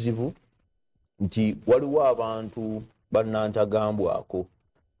ekizibu nti waliwo abantu bannantagambwako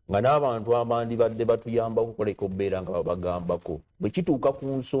nga n'abantu abandibadde batuyambako okukoleka okubeera nga babagambako bwe kituuka ku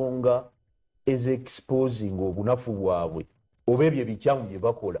nsonga ez'exposinga obunafu bwabwe oba ebyo ebikyamu bye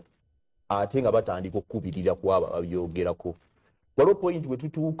bakola ate nga batandika okukubirira ku abo ababyogerako. Waliwo point bwe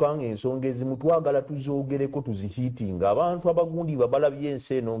tutuuka ng'ensonga ezimu twagala tuzoogereko tuzihiitinga abantu abagundiiva balabye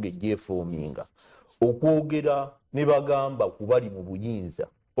ensi eno ng'ejjeefoominga okwogera ne bagamba ku bali mu buyinza.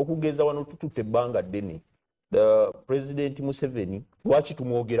 Okugeza wano tututte ebbanga ddene President Museveni lwaki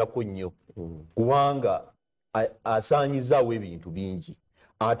tumwogerako nnyo kubanga asaanyizaawo ebintu bingi,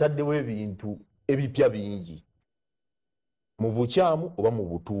 ataddewo ebintu ebipya bingi mu bukyamu oba mu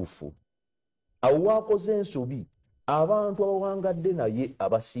butuufu. Awo waakoze ensobi abantu abawangadde naye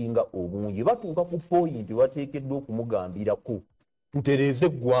abasinga obungi batuuka ku poyinti bateekeddwa okumugambirako tutereeze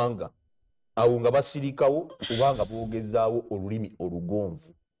eggwanga, awo nga basirikawo kubanga boogezaawo olulimi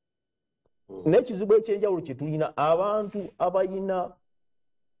olugonvu. N'ekizibu ekyenjawulo kye tulina abantu abalina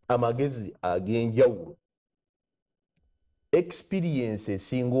amagezi ag'enjawulo, experience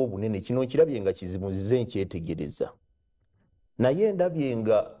esinga obunene. Kino kirabye nga kizimuzize nkyetegereza, naye ndabye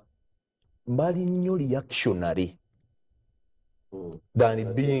nga bali nnyo reactionary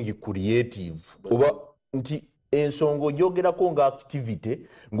than being creative. Oba nti ensonga ogyogerako nga activity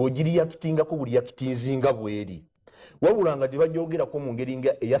ng'ogiriyakitingako buli yakitizinga bweri, wabula nga tebajyogerako mu ngeri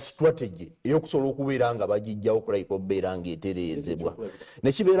nga eya strategy ey'okusobola okubeera nga bagijjawo okulabika okubeera ng'etereezebwa.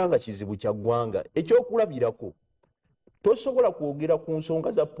 Ne kibeera nga kizibu kya ggwanga. Ekyokulabirako, tosobola kwogera ku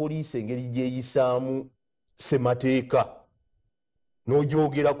nsonga za poliisi engeri gyeyisaamu ssemateeka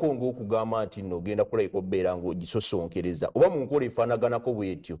n'ogyogerako ng'okugamba nti nno ogenda kulabika okubeera ng'ogisosonkereza oba mu nkola efaanaganako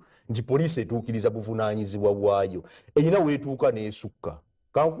bw'etyo nti poliisi etuukiriza buvunaanyizibwa bwayo, erina weetuuka n'esukka.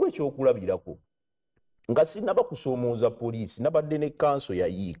 Kankuwa ekyokulabirako nga sinnaba kusoomooza poliisi, nabadde ne kanso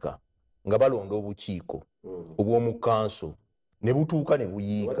yayiika nga balonda obukiiko obw'omu kanso ne butuuka ne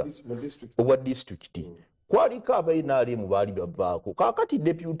buyiika obwa disitulikiti. Kwaliko aba-NRM baali bavaako. Kaakati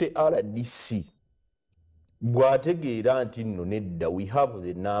deputy RDC bw'ategeera nti nno nedda we have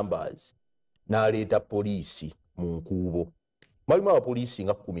the numbers n'aleeta poliisi mu nkuubo. Mwalimu abapoliisi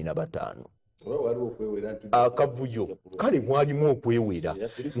nga 15. Akavuyo kale mwalimu okwewera,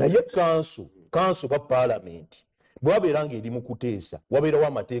 naye kanso ba paalamenti bwabeera ng'eri mu kuteesa wabeerawo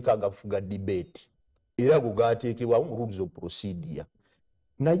amateeka agafuga debate era go gaateekebwamu mu rules of procedure.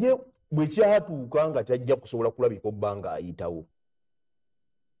 Naye bwe kyatuuka nga tajja kusobola kulabika obba nga ayitawo,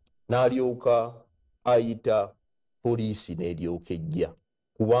 n'alyoka ayita poliisi n'eryoka ejja,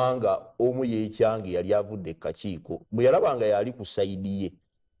 kubanga omu yeekyange yali avudde kakiiko bwe yalaba nga yali ku sayidi ye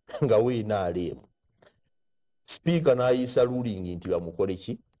nga we-NRM. Sipiika n'ayiisa ruling nti bamukole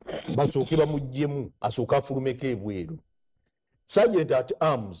ki, basooke bamuggyemu asooke afulumeko ebweru. Sergeant at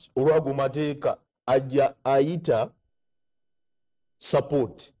arms olwago mateeka ajja ayita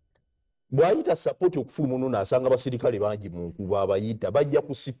support. Bw'ayita support okufuluma ono n'asanga abasirikale bangi mu nkuba abayita bajja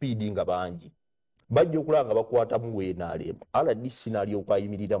ku sipiidi nga bangi, bajja okulaba nga bakwatamu we-NRM. RDC n'alyoka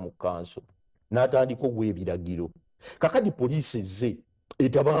ayimirira mu kanso n'atandika okuwa ebiragiro. Kakati poliisi ezze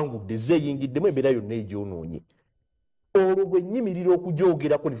etabangudde, ezze eyingiddemu embeera yonna egyonoonye. Olwo bwe nnyimirira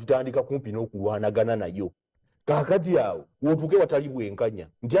okugyogerako ne tutandika kumpi n'okulwanagana nayo. Kaakati awo wotuuke watali bwenkanya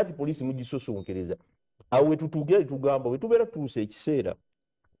nti ati poliisi mugisosonkereza. Awo we tutuukira ne tugamba bwe tubeera tutuuse ekiseera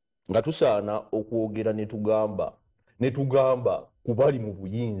nga tusaana okwogera ne tugamba ku bali mu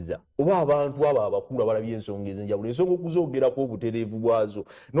buyinza oba abantu abo abakulu abalabye ensonga ez'enjawulo, ensonga okuzoogerako obutereevu bwazo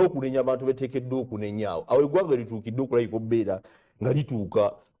n'okunenya abantu beteekeddwa okunenyaawo. Awo eggwanga lituukidde okulabika okubeera nga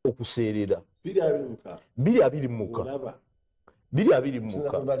lituuka okuseerera. 2:20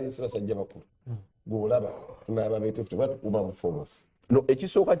 no,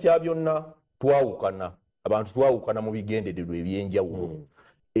 ekisooka kya byonna twawukana, abantu twawukana mu bigendererwa ebyenjawulo.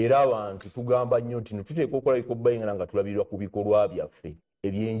 Era abantu tugamba nnyo nti tuteekwa okulabika okubeera nga tulabirwa ku bikolwa byaffe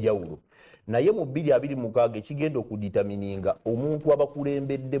ebyenjawulo. Naye mu 2:26 ekigenda okuditamininga omuntu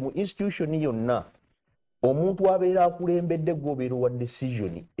abakulembedde mu institution yonna, omuntu abeera akulembedde gwobeera wa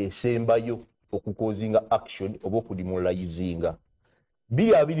decision esembayo okukozinga action oba okudimulayizinga.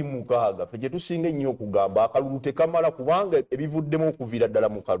 2:26 ffe gye tusinga ennyo okugamba akalulu tekamala, kubanga ebivuddemu okuviira ddala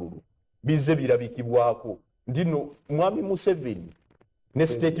mu kalulu bizze birabikibwako nti nno mwami Museveni ne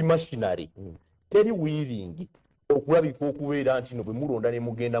state machinery teri willing okulabika okubeera nti no bwe mulonda ne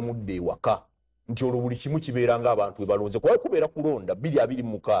mugenda mudde ewaka nti olwo buli kimu kibeera ng'abantu bwe balonze kuba kubeera kulonda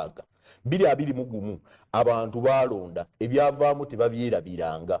 2026 2021 abantu balonda ebyavaamu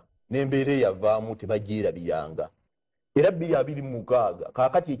tebabyerabiranga n'embeera eyavaamu tebagyerabiranga era 2026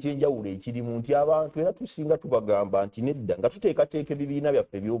 kaakati ekyenjawulo ekirimu nti abantu era tusinga tubagamba nti nedda nga tuteekateeka ebibiina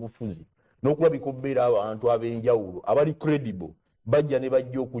byaffe ebyobufuzi n'okulabika okubeera abantu ab'enjawulo abali credible bajja ne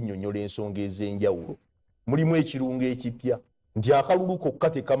bajja okunnyonnyola ensonga ez'enjawulo mulimu ekirungo ekipya nti akalulu kokka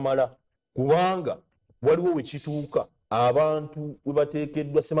tekamala kubanga waliwo we kituuka abantu we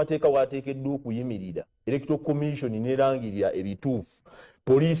bateekeddwa ssemateeka waateekeddwa okuyimirira electoral commission nerangirira ebituufu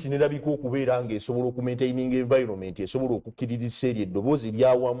poliisi nerabika okubeera ng'esobola okumaintaining environment esobola okukkiririzisa eri eddoboozi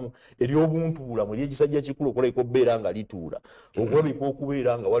eryawamu ery'obuntubulamu ery'ekisajja kikulu okulabika okubeera nga lituula okulabika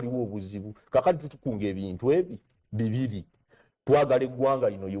okubeera nga waliwo obuzibu kakati tutukunga ebintu ebi bibiri twagala eggwanga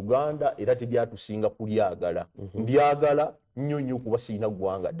lino Uganda era teryatusinga kulyagala ndyagala nnyo nnyo kuba sirina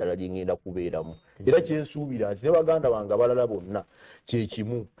ggwanga ddala lyengenda kubeeramu era kyensuubira nti ne baganda bange abalala bonna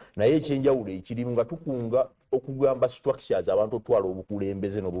kyekimu naye ekyenjawulo ekirimu nga tukunga okugamba structures abantu otwala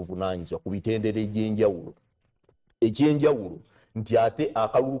obukulembeze n'obuvunaanyizibwa ku bitendera egy'enjawulo ekyenjawulo nti ate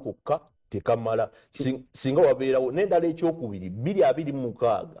akalulu kokka tekamala singa wabeerawo n'endala ekyokubiri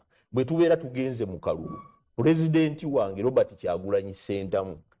 2026 bwe tubeera tugenze mu kalulu pulezidenti wange Robert Kyagulanyi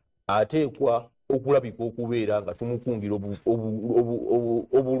Ssentamu ateekwa okulabika okubeera nga tumukungira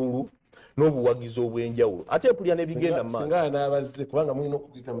obululu n'obuwagizi obw'enjawulo ate epulya n'ebigenda singa n'abazze kubanga mulina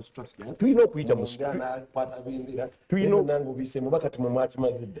okuyita mu structure tulina okuyita mu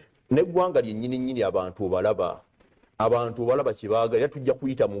n'eggwanga lyennyini abantu obalaba kyebaagala era tujja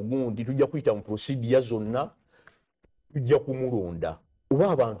kuyita mu gundi tujja kuyita mu procedure zonna tujja kumulonda oba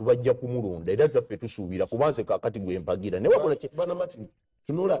abantu bajja kumulonda era tuffe tusuubira kubanze kakati gwempagira bana mati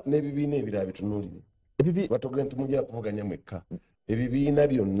tunula n'ebibiina ebirala bitunuulire batogera nti mujja kuvuganya mwekka ebibiina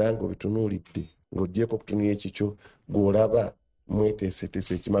byonna ng'obitunuulidde ng'ogyeko okutunula ekikyo gw'olaba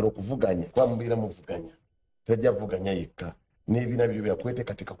mweteeseteese ekimala okuvuganya kuba mubeera muvuganya tajja vuganya yekka n'ebibiina byo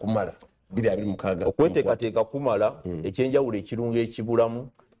byakweteekateeka kumala 2026 okweteekateeka kumala ekyenjawulo ekirungo ekibulamu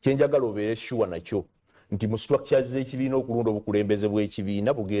kyenjagala obeere sure nakyo nti mu structures z'ekibiina okulonda obukulembeze bw'ekibiina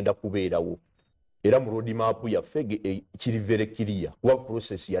bugenda kubeerawo era mu roadmap yaffe kiri very clear kuba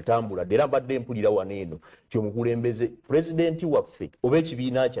process yatambula era mbadde mpulira wano eno nti omukulembeze pulezidenti waffe oba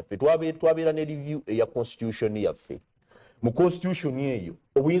ekibiina kyaffe twabeera ne review eya constitution yaffe mu constitution eyo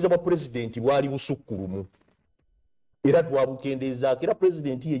obuyinza bwa pulezidenti bwali busukkulumu era twabukendeezaako era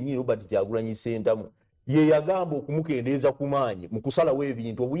pulezidenti yennyini Robert Kyagulanyi Ssentamu ye yagamba okumukendeeza ku maanyi mu kusalawo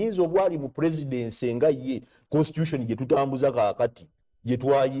ebintu obuyinza obwali mu presidency nga ye constitution gye tutambuza kaakati gye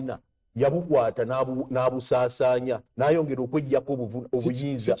twayina yabukwata n'abusaasaanya n'ayongera okweggyako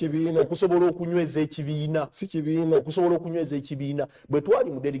obuyinza okusobola okunyweza ekibiina bwe twali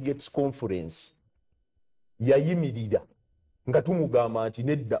mu delegates conference yayimirira nga tumugamba nti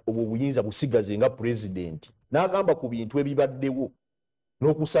nedda obwo obuyinza busigaze nga pulezidenti n'agamba ku bintu ebibaddewo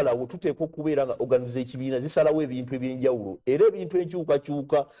n'okusalawo tuteekwa okubeera nga organize ekibiina zisalawo ebintu eby'enjawulo era ebintu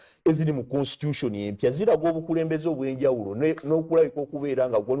enkyukakyuka eziri mu constitution empya ziraga obukulembeze obw'enjawulo n'okulabika okubeera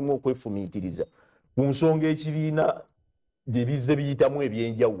nga gwalimu okwefumiitiriza ku nsonga ekibiina gye bizze biyitamu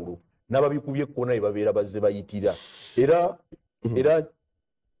eby'enjawulo n'ababikubye ekkona bye babeera bazze bayitira era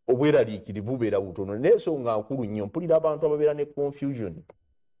obweraliikirivu bubeera butono n'ensonga nkulu nnyo mpulira abantu ababeera ne confusion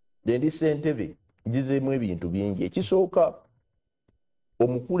dendi ssentebe ngizeemu ebintu bingi ekisooka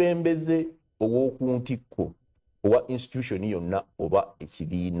omukulembeze ow'oku ntikko owa institution yonna oba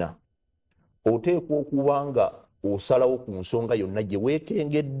ekibiina oteekwa okuba nga osalawo ku nsonga yonna gye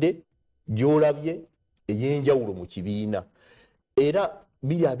weekengedde gy'olabye ey'enjawulo mu kibiina era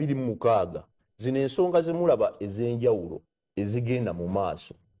 2026 zino ensonga ze mulaba ez'enjawulo ezigenda mu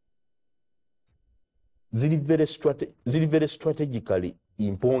maaso ziri very strategically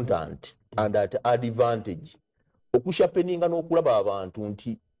important and at advantage okushapeninga n'okulaba abantu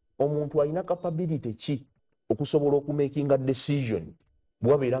nti omuntu alina capability ki okusobola okumakinga decision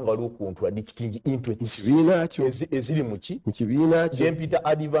bwabeera nga waliwo contradicting interests eziri mu kibiina kyempita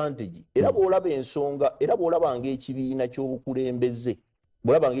advantage era bw'olaba ensonga era bw'olabanga ekibiina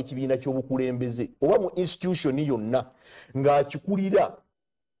ky'obukulembeze oba mu institution yonna ng'akikulira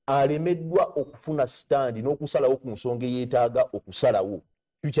alemeddwa okufuna stand n'okusalawo ku nsonga eyeetaaga okusalawo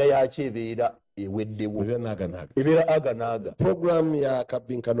future yakyo ebeera eweddewo ebeera aganaaga program ya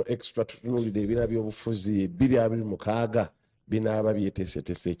kabinkano extra tutunulire ebibiina by'obufuzi 2026 binaaba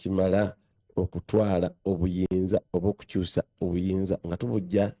byeteeseteese ekimala okutwala obuyinza oba okukyusa obuyinza nga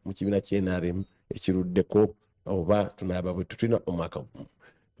tubujja mu kibiina ky'NRM ekiruddeko oba tunaaba bwe tutulina omwaka gumu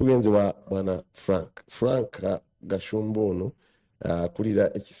tugenze wa bwana Frank Gashumba ono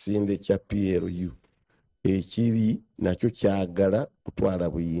akulira ekisinde kya PLU ekiri nakyo kyagala kutwala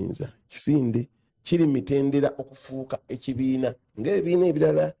buyinza. Kisinde kiri mitendera okufuuka ekibiina ng'ebibiina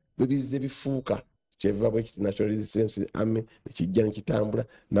ebirala bwe bizze bifuuka kyeva bwe kiti National Resistance Army nekijja nekitambula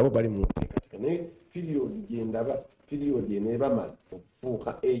nabo bali mu nteekateeka naye period gyendaba period enebamala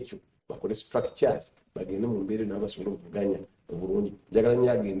okufuuka ekyo bakole structures bagende mu mbeera n'abasobola okuvuganya obulungi. Njagala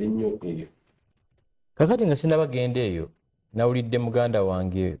nnyo agende nnyo eyo. Kakati nga sinabagenda eyo nawulidde muganda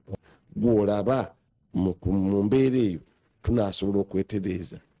wange gw'olaba mu mbeera eyo tunaasobola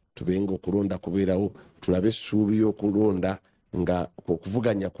okwetereeza tubenga okulonda kubeerawo tulabe essuubi y'okulonda nga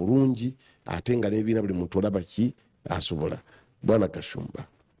okuvuganya kulungi ate nga n'ebibiina buli muntu olaba ki asobola. Bwana Gashumba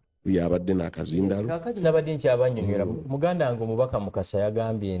yabadde n'akazindalo. Kakati nabadde nkyabanyonyola muganda wange omubaka Mukasa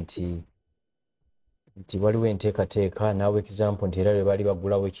yagambye nti waliwo enteekateeka naawe example nti era lwe baali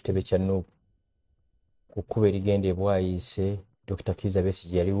bagulawo ekitebe kya Nuupu ku kkubo erigenda e Bwayiise Dr. Kiza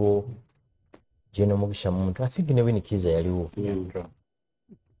Besigye yaliwo Jeno Mugisha muntu I think ne Winnie Kiza yaliwo.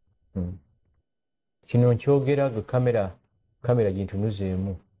 Kino nkyogera ge kamera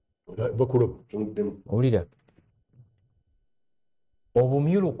gintunuzeemu owulira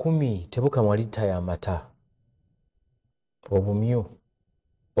obumyu 10 tebukamwa lita y'amata. Obumyu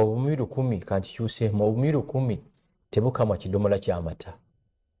 10 kankikyuseemu obumyu 10 tebukamwa kidomola ky'amata.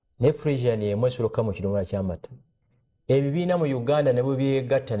 Ne Frisian yemwe esobola okukamwa kidomola ky'amata. Ebibiina mu Uganda ne bwe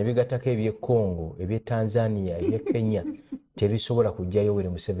byegatta ne bigattako eby'e Congo eby'e Tanzania eby'e Kenya tebisobola kujja Yoweri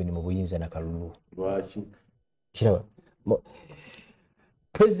Museveni mu buyinza na kalulu. Lwaki? Kiraba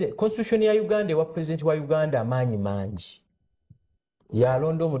Constitution ya Uganda ewa President wa Uganda amaanyi mangi.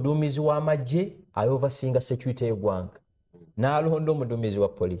 Yalonda omuduumizi w'amagye ayovasinga security y'eggwanga, n'alonda omuduumizi wa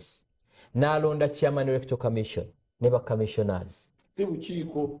police, n'alonda chairman electoral commission ne ba commissioners. Si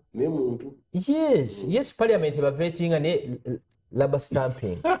bukiiko ne muntu. Yes, parliament ebavetinga ne rubber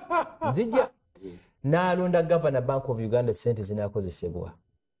stamping. Nzija n'alonda governor Bank of Uganda sente zinakozesebwa.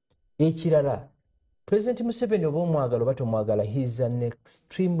 Ekirala President Museveni oba omwagala oba tomwagala, he is an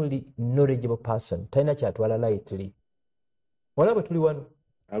extremely knowledgeable person. Talina kyatwala lightly. Wala bwe tuli wano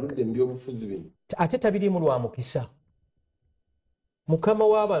aludde mu byobufuzi bino ate tabirimu lwa mukisa. Mukama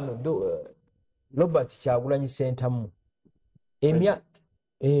w'abano Robert Kyagulanyi Ssentamu emya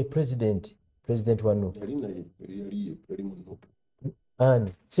president wano yali mu Nuupu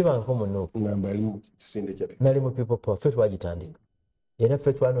ani sibangako mu Nuupu ngamba ali mu kisinde kya nali mu people power ffe twagitandika era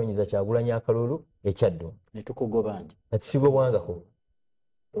ffe twanoonyeza Kyagulanyi akalulu ekyaddo ne tukugoba nti ati sigobwangako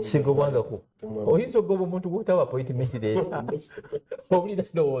oyinza ogoba omuntu gwotaba appointment leeta obulira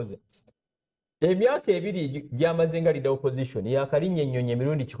ndowooza emyaka 2 gyamaze nga leader opposition yakalinnya ennyonyi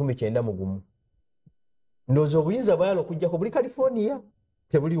emirundi 19 ndowooza obuyinza bwayala okujjako buli California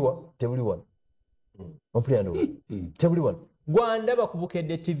tebuli wano ompulira ndowooza tebuli wano gwandaba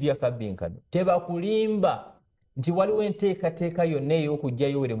kubukedde TV ya kabinkano tebakulimba nti waliwo enteekateeka yonna ey'okujja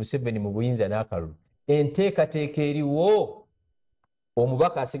Yoweri Museveni mu buyinza n'akalulu. Enteekateeka eriwo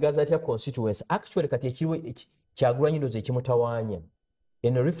omubaka asigaza atya constituency actually kati ekiriwo Kyagulanyi ndowooza ekimutawaanya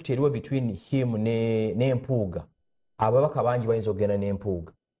eno rift eriwo between him n'empuuga ababaka bangi bayinza okugenda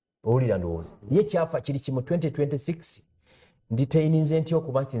n'empuuga owulira ndowooza ye kyafa kiri kimu 2026 nditaininze ntya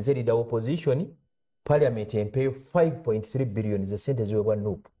okuba nti nze leader opposition parliament empeeyo 5.3 billion ze sente ziweebwa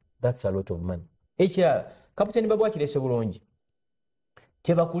Nuupu. That's a lot of money. Ekya Kapiteni Babu akirese bulungi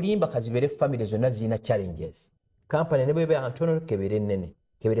tebakulimba kazibeere family zonna zirina challenges. Kampani ne bwebe antono kebere nnene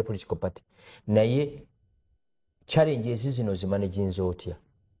kebere political party naye challenges zino zimanaging otya.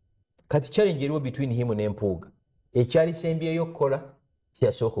 Kati challenge eriwo between him n'empuuga ekyali sembyeyo okukola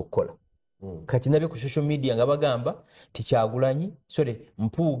kyasooka okukola. Kati nabyo ku social media nga bagamba Kyagulanyi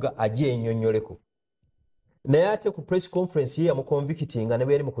mpuuga ajje ennyonnyoleko naye ate ku press conference ye yamuconvictinga ne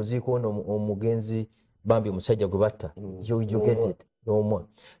bwe yali mu kuziika ono omugenzi bambi omusajja gwe batta you get it n'omwa.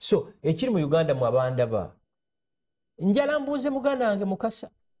 So ekiri mu Uganda mu abandaba njala mbuuze muganda wange Mukasa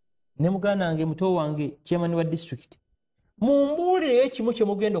ne muganda wange muto wange chairman wa district mumbuulire ekimu kye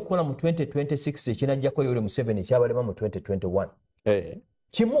mugenda okukola mu 2026 ekinajjako Yoweri Museveni kyabalema mu 2021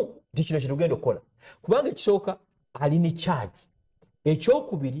 kimu nti kino kitugenda okukola kubanga ekisooka ali ne charge.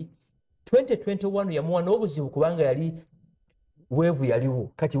 Ekyokubiri 2021 yamuwa n'obuzibu kubanga yali weevu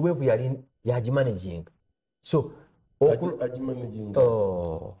yaliwo kati weevu yali yagimanaging so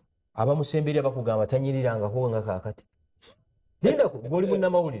abamusemberera bakugamba tanyirirangako nga kaakati lindako gwoli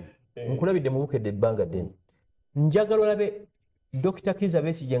munnamawulire nkulabidde mu bukedde ebbanga ddene njagala olabe Dr. Kiza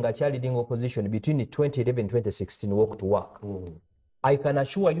Besigye ng'akyali leading opposition between 2011 2016 walk to work. I can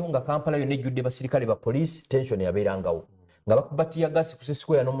assure you nga Kampala yonna ejjudde basirikale ba police tension yabeerangawo nga bakuba Begasse ku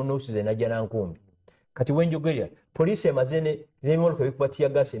Square n'omunuusize najja nankumbi kati wenjogerera poliisi emaze n'ebimoloka ebikuba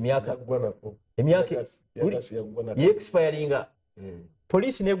tiyagasi emyaka yeexpiringa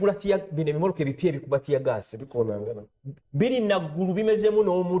poliisi negula bino ebimoloka ebipya ebikuba tiyagasi biri naggulu bimezemu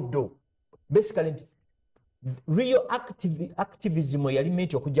n'omuddo basically nti real activism yali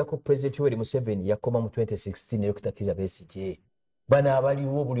minti okujjako president Yoweri Museveni yakoma mu 2016 eyokutatiza Besigye bana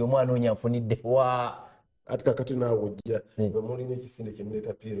abaliwo buli omu anoonya nfunidde wa ati kakati naawe ojja mulina ekisinde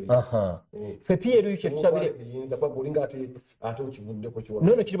kyemuleeta Pierre ffe Pierre kyetusabire yinza kwagulinga ate okivuddeko kiwa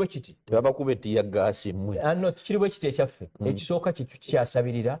nono kiri bwe kiti tebabakuba ettiyaggaasi mmwe no kiri bwe kiti ekyaffe ekisooka kye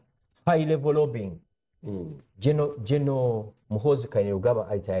tukyasabirira high level lobbying General Muhoozi Kainerugaba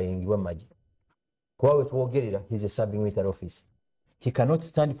ayitayingibwa mu magye kuba we tuwogerera he's a serving military officer he cannot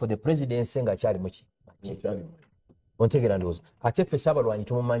stand for the presidency ng'akyali mu magye ontegera ndowooza ate ffe Saabalwanyi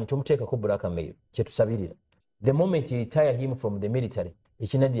tumumanyi tumuteekako blackmail kyetusabirira the moment you retire him from the military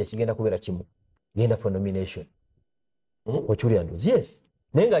ekinaddirira kigenda kubeera kimu genda for nomination okiwulira ndowooza yes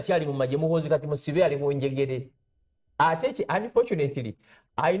naye ng'akyali mu magye Muhoozi kati musibe ali ku njegere ate unfortunately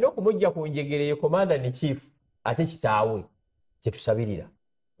alina okumujja ku njegere ye commander in chief ate kitaawe kyetusabirira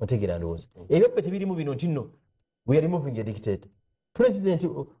ontegera ndowooza ebyaffe tebirimu bino nti nno we are removing a dictator president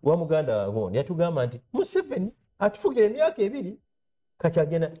wa muganda won yatugamba nti Museveni atufugire emyaka 2 kati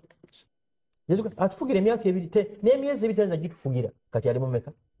agenda atufugire emyaka 2 n'emyezi 2 tanza gitufugira kati ali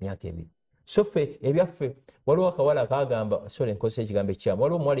mumeka myaka 2 so ffe ebyaffe waliwo akawala akagamba sorry nkozesa ekigambo ekyamu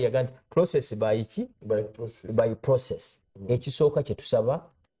waliwo omuwala yagamba nti process by process ekisooka kyetusaba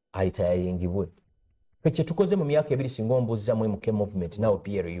alitayayingibwe ffe kyetukoze mu myaka 2 singa ombuuza mu MK movement nawe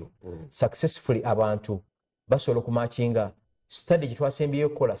PRU successfully abantu basobola okumakinga study gyetwasembyeyo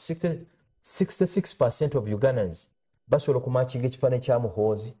okukola 66% of Ugandans basobola okumakinga ekifaananyi kya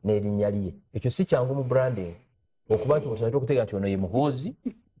Muhoozi n'erinnya lye ekyo si kyangu mu branding okuba nti osobole okutegeera nti ono ye Muhoozi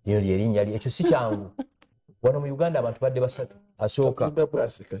lino lyerinnya lye ekyo si kyangu wano mu Uganda abantu badde basatu asooka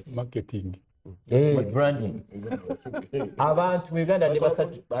marketing branding abantu mu Uganda badde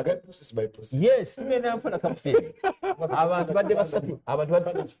basatu yes ngenda nfuna kapiteni abantu badde basatu abantu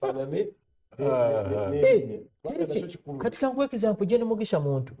badde kifaananyi kati kankuwa example General Mugisha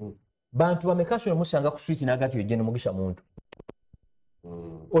muntu bantu bamekasho musanga ku street nagati yo General Mugisha muntu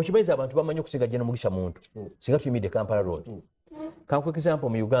okibayiza abantu bamanyi okusinga General Mugisha muntu singa tuyimidde Kampala road kankuwa example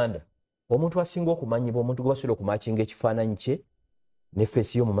mu Uganda omuntu asinga okumanyibwa omuntu gwe basobola okumakinga ekifaananyi kye ne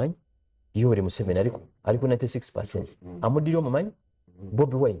face y'omumanyi Yoweri Museveni ali ku 96% amuddira omumanyi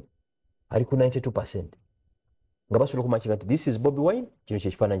Bobi Wine ali ku 92% nga basobola okumakinga nti this is Bobi Wine kino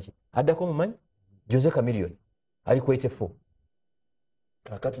kyekifaananyi kye addako omumanyi Jose Chameleone ali ku 84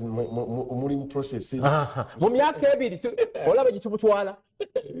 kakati muri mu process mu myaka 2 olaba gitubutwala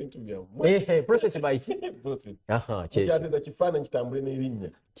ebintu byammwe process baiti kyateza kifaananyi kitambule n'erinnya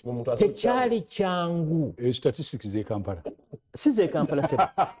tekyali kyangu statistics ze Kampala si ze Kampala sebe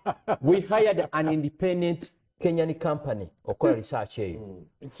we hired an independent Kenyan company okola research eyo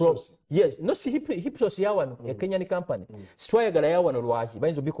yes no si Hipsos yawano a Kenyan company sitwayagala yawano lwaki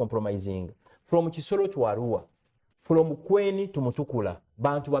bayinza obi compromising from Kisoro to Arua from Kweni to Mutukula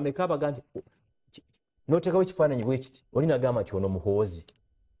bantu bameka baganti notekawo ekifaananyi bwe kiti olina gamba nti ono Muhoozi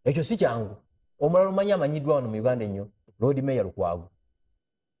ekyo si kyangu omulala omanyi amanyiddwa wano mu Uganda ennyo Lord Mayor Lukwago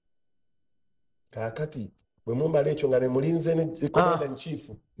kakati bwe mumbala ekyo nga ne mulinze ne commander in chief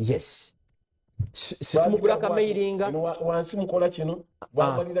yes situmugula kamairinga wansi mukola kino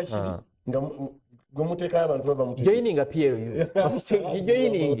bwambalira kiri nga gwe muteekayo abantu bava mu joininga PRU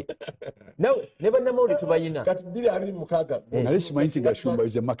joining no never namawuli tubayina kati 226 naye simanyi nti Gashumba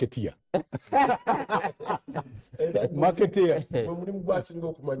is a marketeer marketeer bwe mulimu gwasinga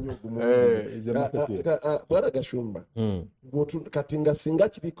okumanya is a marketeer bwana Gashumba kati nga singa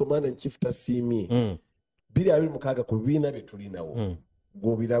kiri commander in chief tasiimye 226 ku bibiina bye tulinawo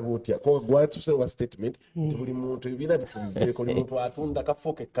gobiraba otya ko gwatuse wa statement nti buli muntu ebibiina bitubiveeko buli muntu atunda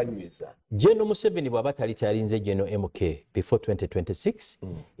kafo ke kanyweza General Museveni bw'aba tali tyalinze General MK before 2026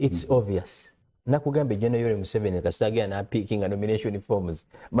 it's obvious nakugambe General Yoweri Museveni kasitagenda napikinga nomination forms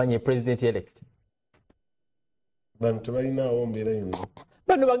manye president elect bantu balinawo mbeera yonna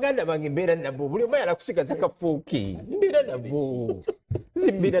bano baganda bange mbeera nabo buli omu yalakusiga zikafuuki mbeera nabo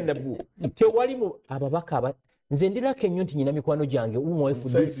zimbeera nabo tewali mu ababaka nze ndirako ennyo nti nyina mikwano gyange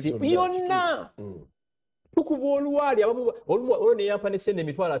umfdc yonna tukuba olwali olwo neyampa ne sente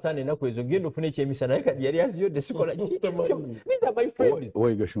 $50 ennaku ezo genda ofuna ekyemisana naye kati yali aziyodde sikola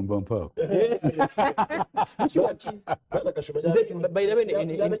owe Gashumba mpaako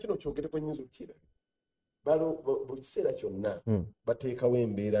kino kyogereko nyinza okukira buli kiseera kyonna bateekawo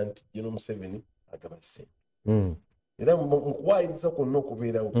embeera nti General Museveni agaba ssente era mukuwaayiriza kwonna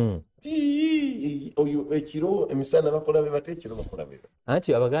okubeerawo oyo ekiro emisana bakola be bate ekiro bakola be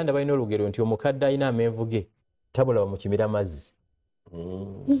anti abaganda balina olugero nti omukadde alina amenvu ge tabula bamukimira mazzi.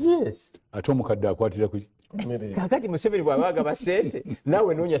 Yes. ate omukadde akwatira ku kakati Museveni bw'aba agaba ssente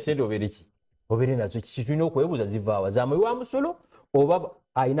naawe noonya ssente obeereki obeere nazo kiki tulina okwebuuza zivaawa zamuwi wa musolo oba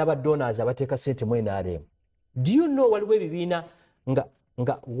alina badonors abateeka ssente mu NRM. Do you know waliwo ebibiina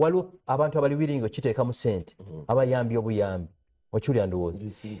nga waliwo abantu abali wiringi okiteeka mu ssente abayambi obuyambi okiwulira ndowooza.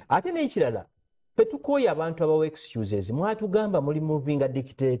 Ate n'ekirala ffe tukooye abantu abawa excuses mwatugamba muli moving a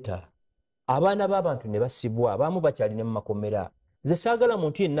dictator. Abaana b'abantu ne basibwa abamu bakyalina mu makomera. Nze saagala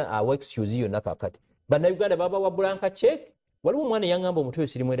muntu yenna awa excuse yonna kakati. Bannayuganda babawa blanka check. Waliwo omwana yangamba omutwe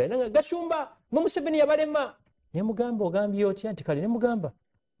sirimwera nanga Gashumba mu Museveni yabalema. Ne mugamba ogambye otya nti kale ne mugamba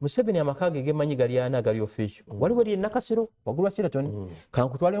Museveni amakage gemanyi gali ana gali official. Waliwo li nakasero wagulwa Sheraton.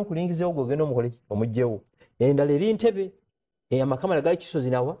 Kankutwale nkulingizewo gogenda omukole omujjewo. Endala eri ntebe amakamera gali kisozi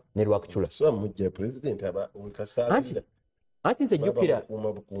nawa ne lwakutula. So mujje president aba wekasaalira. Ati nze jjukira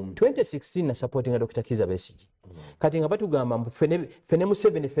 2016 na supporting Dr. Kizza Besigye. Kati nga batugamba fene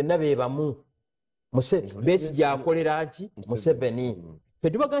Museveni fenna bebamu. Besigye akolera ati Museveni. Ffe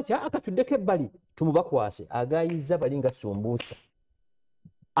tubaga nti akatuddeko ebbali tumubakwase agayiza balinga sumbuusa.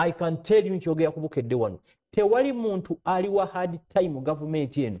 I can tell you nkyogera kubukedde wano. Tewali muntu aliwa hard time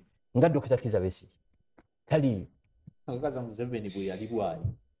government eno nga Dr. Kizza Besigye. Taliyo. Akaza Museveni bwe yali bwali.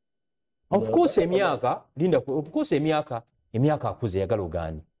 Of course emyaka akuze yagala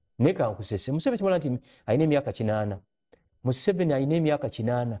ogaani. Neka nkusese Museveni kimala nti ayina emyaka 8. Museveni ayina emyaka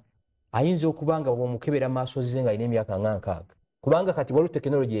 8. Ayinza okubanga bw'omukebera maaso ze nga ayina emyaka 9. Kubanga kati waliwo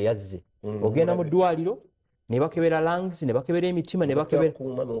tekinologi eyazze. Ogenda mu ddwaliro ne bakebera lungs ne bakebera emitima ne bakebera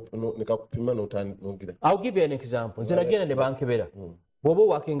I'll give you an example. Nze nagenda ne bankebera. Bw'oba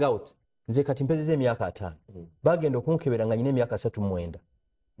working out nze kati mpezeze emyaka 5. Bagenda okunkebera nga nyina emyaka 39.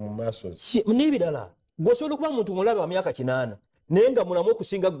 Mu maaso n'ebirala gwosobola okuba muntu mulaba wa myaka 8 naye nga mulamu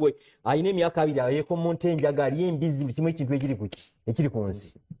okusinga gwe ayina emyaka 2 ayeko monte enjaga ali embizi kimu ekintu ekiri ku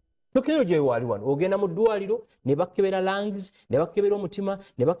nsi. Tokero gye wali wano ogenda mu ddwaliro ne bakebera lungs ne bakebera omutima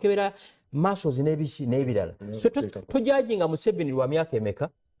ne bakebera muscles n'ebiki n'ebirala. So tojajinga Museveni lwa myaka emeka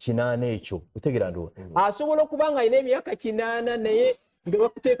 8 ekyo otegera ndo asobola okubanga ayina emyaka 8 naye nga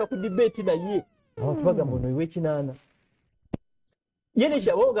bakuteeka ku debate naye tubaga muno iwe 8 yene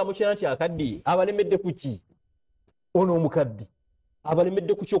kyaboga mu kinatu akaddi abalemedde kuki ono omukaddi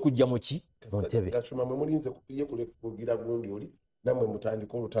abalemedde kuki okujja muki Montebe Gashumba mwe mulinze kupiye kule kugira gundi oli namwe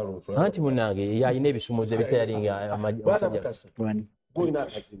mutandika olutalo anti munange yayina ebisumuze bitayalinga amasajja goina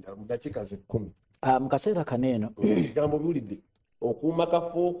akazinda mu dakika 10 mu kaseera kaneeno gambo biwulidde okuuma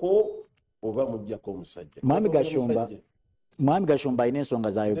kafooko oba mujjako omusajja Mwami Gashumba ayina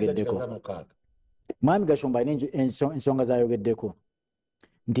ensonga z'ayogeddeko. Mwami Gashumba ayina ensonga z'ayogeddeko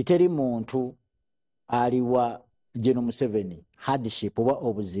nti teri muntu aliwa General Museveni hardship oba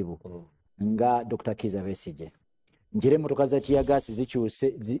obuzibu nga Dr. Kizza Besigye. Njire motoka za tiyagasi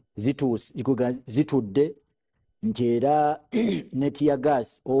zikyuse zitudde nti era ne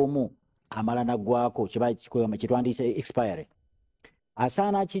tiyagasi omu amala naggwako kitwandiyise expiry.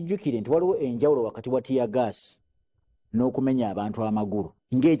 Asaana akijjukire nti waliwo enjawulo wakati wa tiyagasi n'okumenya abantu amagulu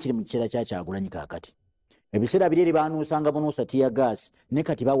ng'ekiri mu kiseera kya Kyagulanyi kaakati. Ebiseera biri baanuusanga bunuusa tiyagasi ne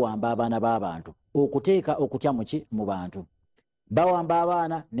kati bawamba abaana b'abantu okuteeka okutya mu bantu. Bawamba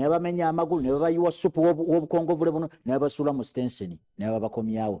abaana ne bamenya amagulu ne babayiwa supu w'obukongovule buno ne babasuula mu stenseni ne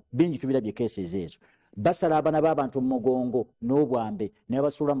babakomyawo. Bingi tubirabye cases ezo. Basala abaana b'abantu mu mugongo n'obwambe ne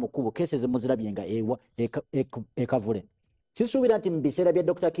babasuula mu kkubo. Cases muzirabye nga ekavule. Sisuubira nti mu biseera bya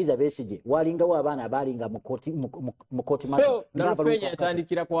Dr. Kizza Besigye walingawo abaana abaalinga mu kooti Nalufeenya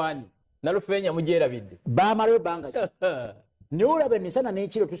yatandikira kwani? Nalufeenya mugyerabidde. Baamalayo ebbanga ki? Ne olaba emisana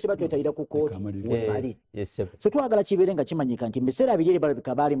n'ekiro tusiba twetayira ku kooti webali. So twagala kibeere nga kimanyika nti mu biseera biri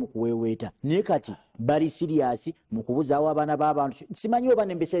balabika baali mu kuweeweeta naye kati bali siriyasi mu kubuzaawo abaana b'abantu. Simanyi oba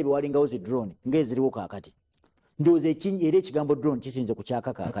ne mu biseera bye walingawo zi drone ng'eziriwo kaakati. Ndowooza era ekigambo drone kisinze ku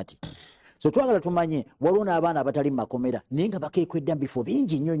kyaka kaakati. So twagala tumanye waliwo n'abaana abatali mu makomera naye nga bakeekwedda mu bifo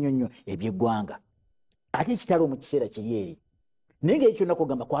bingi nnyo eby'eggwanga. Ate ekitalo mu kiseera kiri eri. Naye ng'ekyo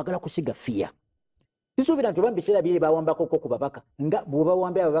nakugamba kwagala kusiga fiya. Sisuubira nti oba mu biseera biri bawambako ku babaka nga bw'oba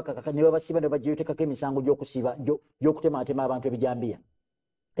wambye ababaka ne babasiba ne bajja yoteekako emisango gy'okusiba gy'okutemaatema abantu ebijambiya.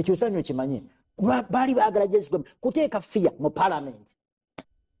 Ekyo osaanye okimanye. Baali baagala Jesu kuteeka fiya mu palamenti.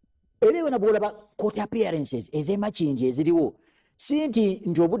 Era yona bw'olaba court appearances ez'emakingi eziriwo si nti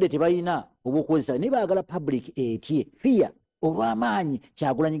obudde tebalina obw'okukozesa naye baagala public etye fiya olw'amaanyi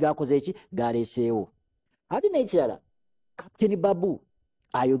Kyagulanyi gaakoze eki gaaleeseewo. Ate n'ekirala Kapiteni Babu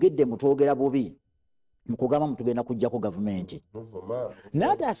ayogedde mu twogera bubi mukugamba mutugenda kujjako gavumenti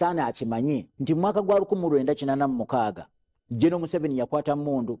naate asaana akimanye nti mwaka gwa 1986 General Museveni yakwata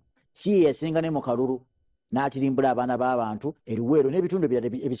Mmundu si ye yasinga ne mu kalulu n'atirimbula abaana b'abantu eruweero n'ebitundu ebirala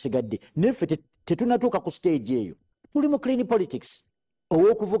ebisigadde neffe tetunatuuka ku stage eyo tuli mu clean politics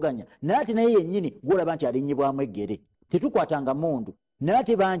ow'okuvuganya naate naye yennyini gwolaba nti alinnyibwamu eggere tetukwatanga Mmundu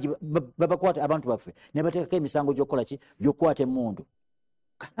naate bangi babakwata abantu baffe ne bateekako emisango gy'okukola ki gy'okukwata Mmundu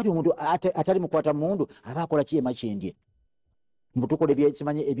kati omuntu atali mukwata Mmundu aba akola ki emakindye mbutukola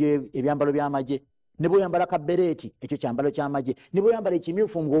ebyambalo by'amagye ne bw'oyambala kabereeti ekyo kyambalo ky'amagye ne bw'oyambala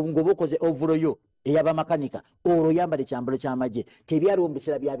ekimyufu ng'oba okoze ovuloyo ey'abamakanika olwo oyambala ekyambalo ky'amagye tebyaliwo mu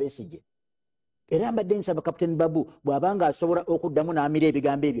biseera bya Besigye era mbadde nsaba Captain Babu bw'abanga asobola okuddamu n'amira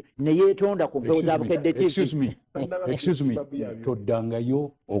ebigambo ebyo ne yeetonda ku mpewo za bukedde excuse me toddangayo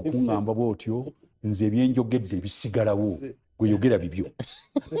okuŋŋamba bw'otyo nze ebyenjogedde ebisigalawo gweyogera bibyo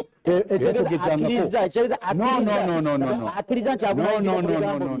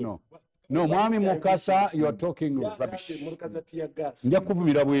no mwami Mukasa you are talking rubbish nja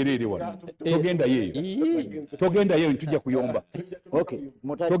kuvumira bwereere wano togenda yeeyo ntujja kuyomba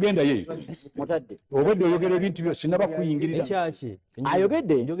togenda yeeyo obadde oyogera ebintu byo sinaba kuyingirira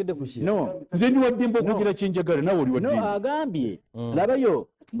ayogedde nze ndi waddimba okugira kyenjagala nawe oli waddimba agambye labayo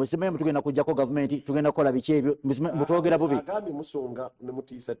musimanyi tugenda kujjako gavumenti tugenda kukola biki ebyo mutwogera bubi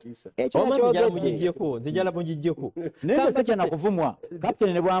nzijala mugijjeko naye ffe kyanakuvumwa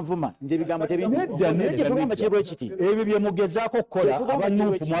kapiteni ne bwanvuma nze ebigambo tebinekitugamba kiribwe kiti ebyo bye mugezaako okukola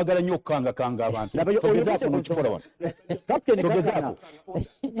abanuupu mwagala nnyo okukangakanga abantu togezaako nokikola wano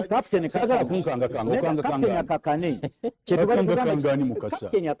kapiteni sagala kunkangakanga okangakanga akakane akangakangani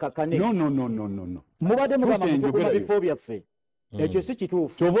Mukasa no mubadde mugamba mutukuma bifo byaffe ekyo si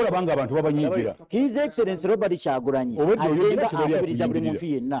kituufu kyoba olabanga abantu babanyingira His Excellency Robert Kyagulanyi akubiriza buli muntu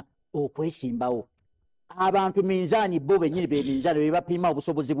yenna okwesimbawo abantu minzaani bo bennyini be minzaani be bapima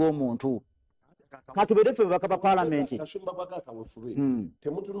obusobozi bw'omuntu katubeere ffe babaka ba palamenti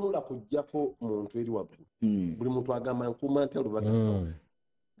temutunula kujjako muntu eri waggulu buli muntu agamba nkuuma ntya Lubaka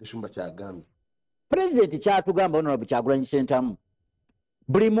Gashumba kyagambye pulezidenti kyatugamba Honorable Kyagulanyi Ssentamu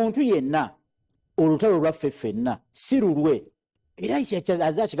buli muntu yenna olutalo lwaffe ffenna si lulwe era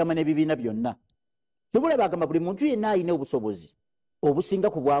aze akigamba n'ebibiina byonna tubula bagamba buli muntu yenna alina obusobozi obusinga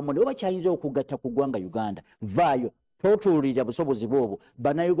ku bwamu oba kyayinza okugatta ku ggwanga Uganda vaayo totuulirira busobozi bwobwo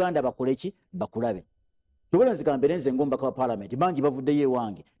bannayuganda bakole ki bakulabe tubula nzigamba mbere nze ng'omubaka wa palamenti bangi bavuddeyo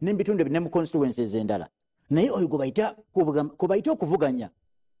ewange n'ebitundu ne mu constituencies endala naye oyo kubayita okuvuganya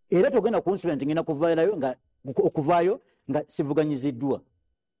era togenda constituent ngenda okuvaayo nga sivuganyiziddwa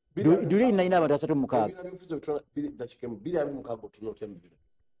duli nalina abantu 36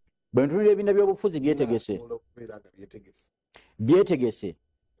 bwe ntunulira ebibiina by'obufuzi byetegese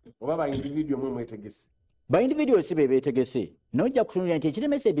oba ba individual mwe mwetegese ba individual si beetegese nojja kutunulira nti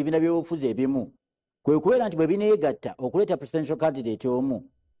ekiremesa ebibiina by'obufuzi ebimu kwe kubeera nti bwe bineegatta okuleeta presidential candidate omu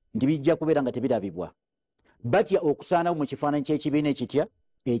nti bijja kubeera nga tebirabibwa batya okusaanawo mu kifaananyi ky'ekibiina ekitya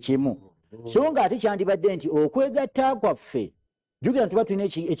ekimu so nga ate kyandibadde nti okwegatta kwaffe jjukira tuba tulina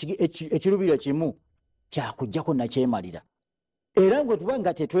ekirubirwa kimu kyakujjako nakyemalira era ngwe tuba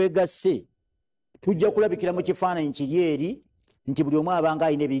nga tetwegasse tujja kulabikira mu kifaananyi kiri eri nti buli omu abanga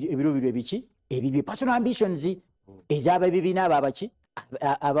alina ebirubirwa ebiki ebibye personal ambitions ezaba ebibiina ababaki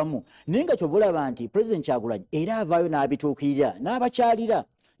abamu naye nga kyobulaba nti President Kyagulanyi era avaayo n'abituukirira n'abakyalira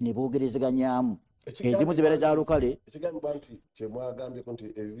ne boogerezeganyaamu ezimu zibeera za lukale ekigambibwa nti kyemwagambyeko nti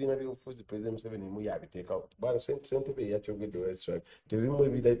ebibiina by'obufuzi President Museveni mu yabiteekawo bwana ssentebe yakyogedde nti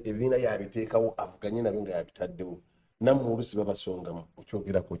ebibiina yabiteekawo avuganye nabyo nga yabitaddewo nammwe oluusi babasongamu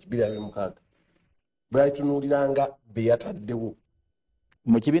okyogerako 206 bwayitunuuliranga be yataddewo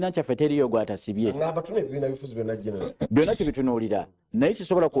mu kibiina kyaffe teriyo gwatasibye ng'abatuna ebibiina by'obufuzi byonna tubitunuulira naye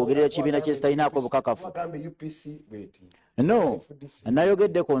sisobola kwogerera kibiina kyesitalinaako bukakafu no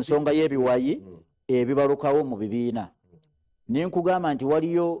nayogedde ku nsonga y'ebiwayi ebibalukawo mu bibiina nenkugamba nti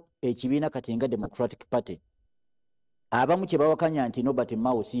waliyo ekibiina kati nga Democratic Party abamu kye bawakanya nti Norbert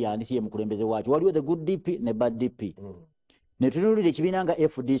Mao si yandisi ye mukulembeze waakyo waliwo the good DP ne bad DP ne tunuulira ekibiina nga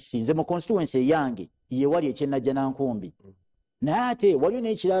FDC nze mu constituency eyange ye wali ekyennajja nankumbi naye ate waliwo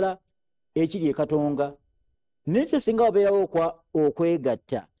n'ekirala ekiri e Katonga nekyo singa wabeerawo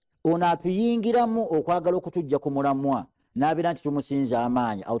okwegatta ono atuyingiramu okwagala okutujja ku mulamwa n'abeera nti tumusinza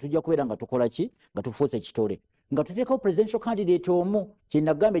amaanyi awo tujja kubeera nga tukola ki nga tufuuse ekitole nga tuteekawo presidential candidate omu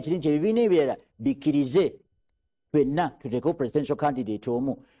kyenagamba ekiri nti ebibiina ebirala bikkirize ffenna tuteekawo presidential candidate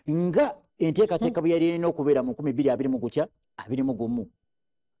omu nga enteekateeka bwe yali erina okubeera mu 2021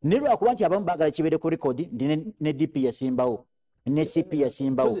 naye lwakuba nti abamu baagala kibeere ku rekodi ndi ne DP yasimbawo ne CP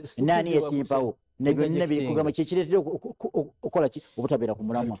yasimbawo naani yasimbawo ne byonna bikugamba kyekireetera okukola ki obutabeera ku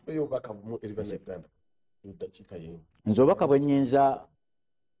mulamwa. Nze obubaka bwe nnyinza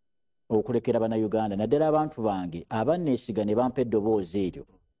okulekera bannayuganda naddala abantu bange abanneesiga ne bampa eddoboozi eryo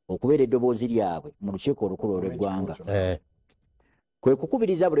okubeera eddoboozi lyabwe mu lukiiko olukulu olw'eggwanga kwe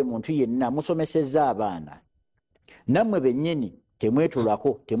kukubiriza buli muntu yenna musomesezza abaana nammwe bennyini temwetulako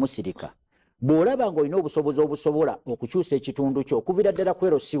temusirika bw'olaba ng'olina obusobozi obusobola okukyusa ekitundu kyo okuviira ddala ku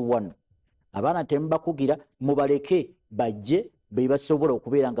LC1 abaana temubakugira mubaleke bajje be basobola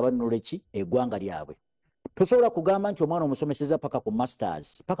okubeera nga banunula eki eggwanga lyabwe. Tosobola kugamba nti omwana omusomeseza paka ku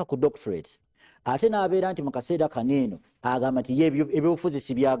masters paka ku doctorate ate n'abeera nti mu kaseera kaneeno agamba nti ye ebyobufuzi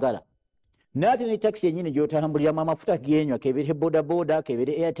si byagala n'ate ne taxi yennyini gy'otambuliramu amafuta genywa kebeere bodaboda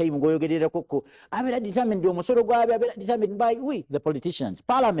kebeere airtime ng'oyogererako abeera determined omusolo gwabyo abeera determined by we the politicians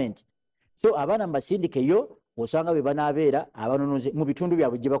parliament. So abaana mbasindikeyo osanga be banaabeera abanunuzi mu bitundu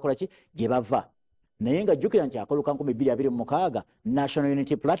byabwe gye bakola ki gye bava naye nga jjukira nti akoluka 2026 National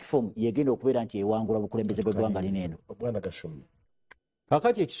Unity Platform yegenda okubeera nti ewangula bukulembeze bw'eggwanga lineeno.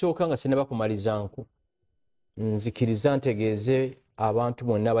 Kakati ekisooka nga sinaba kumaliza nku nzikiriza ntegeeze abantu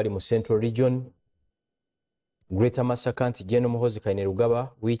bonna bali mu Central Region Greater Masaka nti Jeno Muhoozi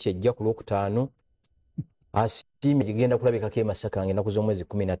Kainerugaba wiiki ejja ku Lwokutaano asiimye gigenda kulabikako e Masaka ng'ennaku z'omwezi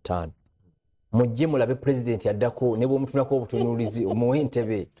 15 mujje mulabe pulezidenti addako ne bw'omutunako obutunuulizi omuwe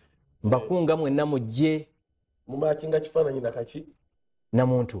entebe mbakunga mwenna mujje mumakinga kifaananyi nakaki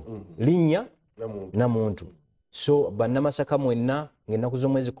namuntu linnya namuntu. So bannamasaka mwenna ng'ennaku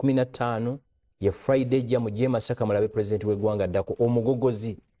z'omwezi 15 ye Friday ejja mujje Masaka mulabe pulezidenti w'eggwanga addako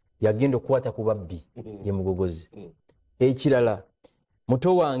omugogozi yagenda okukwata ku babbi ye mugogozi. Ekirala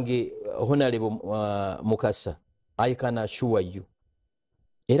muto wange Honorable Mukasa I can assure you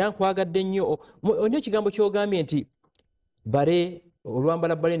era nkwagadde nnyo onyo ekigambo ky'ogambye nti bare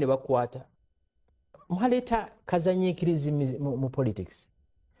olwambala bare ne bakwata mwaleeta kazanyiikirizi mu politics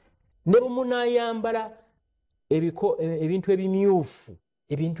ne bwe munaayambala ebintu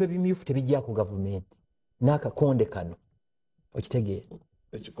ebimyufu tebijja ku gavumenti n'akakonde kano okitegeera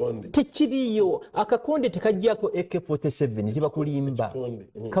tekiriyo akakonde tekajjako AK47 tebakulimba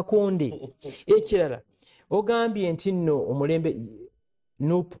kakonde. Ekirala ogambye nti nno omulembe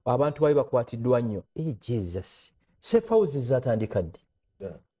nup abantu baali bakwatiddwa nnyo Jesus safe houses zatandika ddi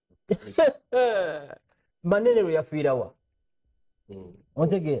manene lwe yafiirawa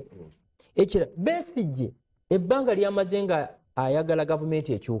ontegeera. Ekirala Besigye ebbanga lyamaze nga ayagala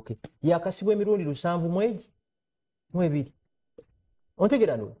gavumenti ekyuke yakasibwa emirundi 7 mu 2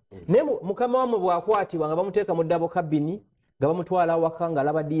 ontegeera no naye mukama wamwe bwakwatibwa nga bamuteeka mu ddabo kabini nga bamutwala awaka nga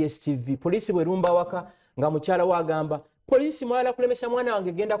alaba DSTV poliisi bwerumba waka nga mukyala wagamba poliisi mwala kulemesa mwana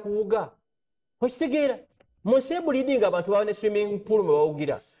wange genda kuwuga okitegeera musebulidinga abantu bawane swimming pool mwe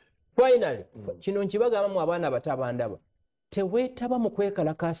bawugira. Finally kino nkibagamu abaana abato abandaba teweetaba mu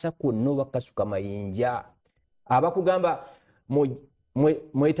kwekalakaasa kwonna bakasuka mayinja abakugamba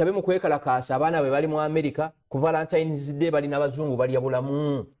mwetabe mu kwekalakaasa abaana bwe bali mu America ku Valentine's Day bali n'abazungu bali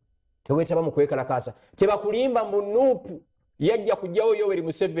abulamu teweetaba mu kwekalakaasa tebakulimba mu nuupu yajja kujjawo Yoweri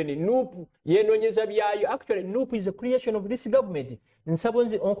Museveni nuupu yenoonyeza byayo. Actually nuupu is a creation of this government. Nsabo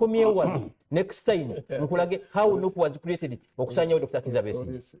nzi onkomyewa next time nkulage how nuupu was created okusanyawo Dr. Kizza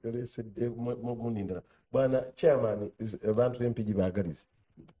Besigye. Mugundindira bwana chairman abantu empigi baagaliza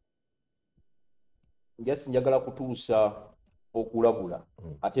njagala kutuusa okulabula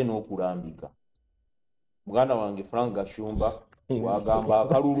ate n'okulambika. Muganda wange Frank Gashumba wagamba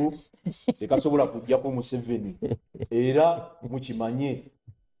akalulu tekasobola kujjako Museveni era mukimanye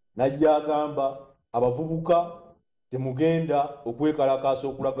najja agamba abavubuka temugenda okwekalakaasa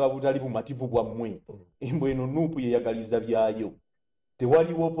okulaga butali bumativu bwammwe. Embw eno nuupu yeyagaliza byayo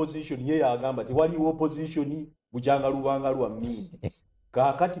tewaliwo opposition ye yagamba tewaliwo opposition bukyanga lubanga lwa mmini.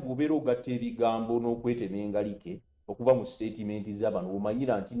 Kaakati bw'obeera ogatta ebigambo n'okwetema engalike okuva mu statement z'abantu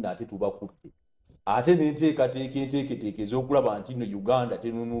omanyira nti nate tubakutte ate n'enteekateeka enteeketeeke ez'okulaba nti nno Uganda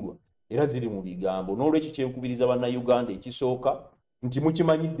tenunulwa era ziri mu bigambo. N'olwekyo kyenkubiriza bannayuganda ekisooka nti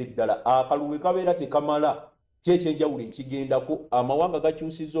mukimanyidde ddala akalulu kabeera tekamala kyekyenjawulo ekigendako. Amawanga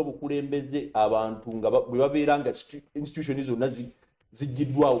gakyusizza obukulembeze abantu nga bwe babeera nga institution zonna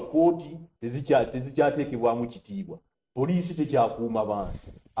ziggiddwawo kooti tezikyateekebwamu kitiibwa poliisi tekyakuuma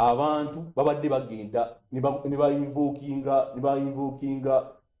abantu babadde bagenda ne bayinvokinga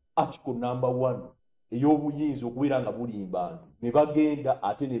article number 1 ey'obuyinza okubeera nga bulimba abantu ne bagenda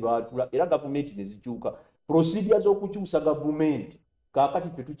ate ne baatula era gavumenti ne zikyuka procedure z'okukyusa gavumenti. Kaakati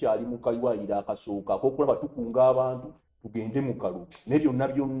ffe tukyali mu kalwayiro akasooka ak'okulaba tukunga abantu tugende mu kalulu ne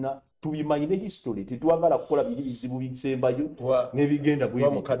byonna tubimanyi ne history tetwagala kukola biri bizibu bisembayo n'ebigenda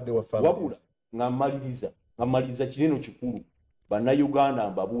wabula ngamaliriza kineno kikulu bannayuganda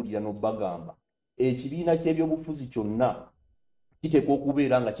mbabuulira n'obagamba ekibiina ky'ebyobufuzi kyonna kiteekwa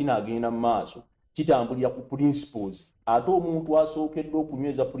okubeera nga kinaagenda mu maaso kitambulira ku principles ate omuntu asookedde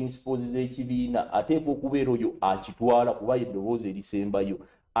okunyweza principles z'ekibiina ateekwa okubeera oyo akitwala kuba eddoboozi erisembayo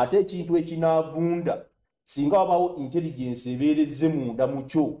ate ekintu ekinaavunda singa wabawo intelligence ebeerezze munda mu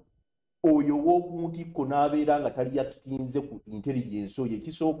kyo oyo w'okuntikko n'abeera nga tali yakitinze ku intelligence oyo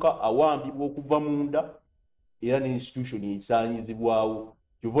ekisooka awambibwa okuva munda era n'institution ekisaanyizibwawo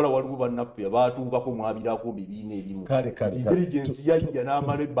kivola waliwo bannaffe abaatuukako mwabirako bibiina ebimu intelligence yajja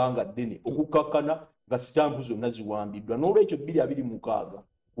n'amala ebbanga ddene okukkakkana nga sitampu zonna ziwambiddwa n'olwekyo 2026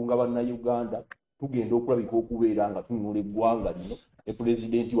 kunga bannayuganda tugenda okulabika okubeera nga tununula eggwanga lino ne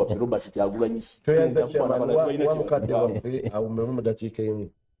pulezidenti waffe Robert Kyagulanyi toyanza kyamani wa mukadde waffe awumbemu mu dakiika emu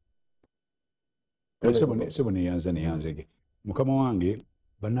sebo neyanzege mukama wange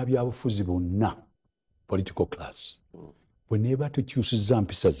bannabyabufuzi bonna political class bwe neeba tukyusizza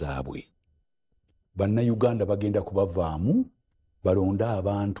mpisa zaabwe bannayuganda bagenda kubavaamu balonde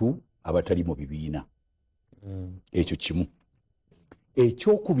abantu abatali mu bibiina ekyo kimu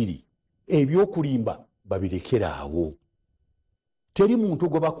ekyokubiri ebyokulimba babirekeraawo teri muntu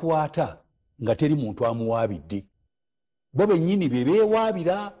gwe bakwata nga teri muntu amuwaabidde bo bennyini be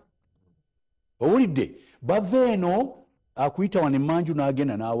beewaabira owulidde bava eno akuyita wano emmanju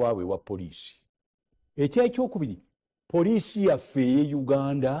n'agenda n'awaabwe wa poliisi ekyokubiri poliisi yaffe ey'e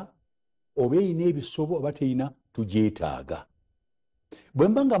Uganda oba erina ebisobo oba terina tugyetaaga bwe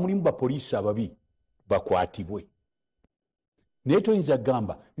mba nga mulimu bapoliisi ababi bakwatibwe naye toyinza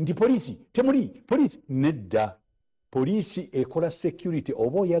kugamba nti poliisi temuli poliisi nedda poliisi ekola security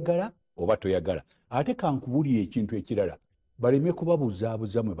oba oyagala oba toyagala ate kankubuulire ekintu ekirala baleme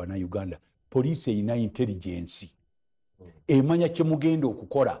kubabuzaabuza mwe bannayuganda poliisi erina intelligence emanya kye mugenda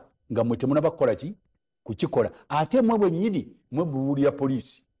okukola nga mwe temunaba kukola ki kukikola ate mwe bwennyini mwe bubuulira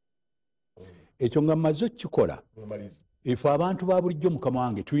poliisi ekyo nga mmaze okukikola ife abantu ba bulijjo mukama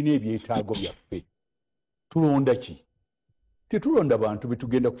wange tulina ebyetaago byaffe tulonda ki tetulonda bantu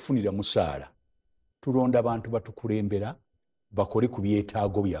betugenda kufunira musaala tulonda abantu batukulembera bakole ku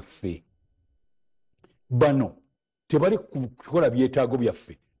byetaago byaffe bano tebali kukola byetaago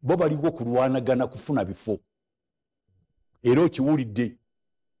byaffe bo baliwo kulwanagana kufuna bifo era okiwulidde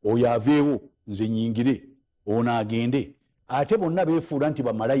oyo aveewo nze nyingire ono agende ate bonna beefuula nti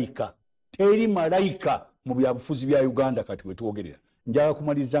bamalayika teri malayika mu byabufuzi bya Uganda kati wetwogerera njaga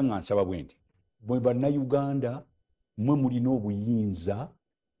kumaliriza nga nsaba bwe nti mwe bannayuganda mwe mulina obuyinza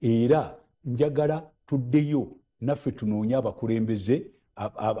era njagala tuddeyo naffe tunoonye abakulembeze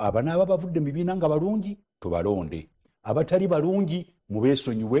abanaaba bavudde mu bibiina nga balungi tubalonde abatali balungi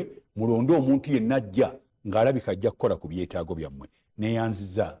mubeesonyiwe mulonde omuntu yenna ajja ng'alabika ajja kukola ku byetaago byammwe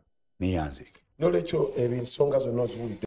neyanziza neyanze nolwekyo ebisonga zonna oziwulidde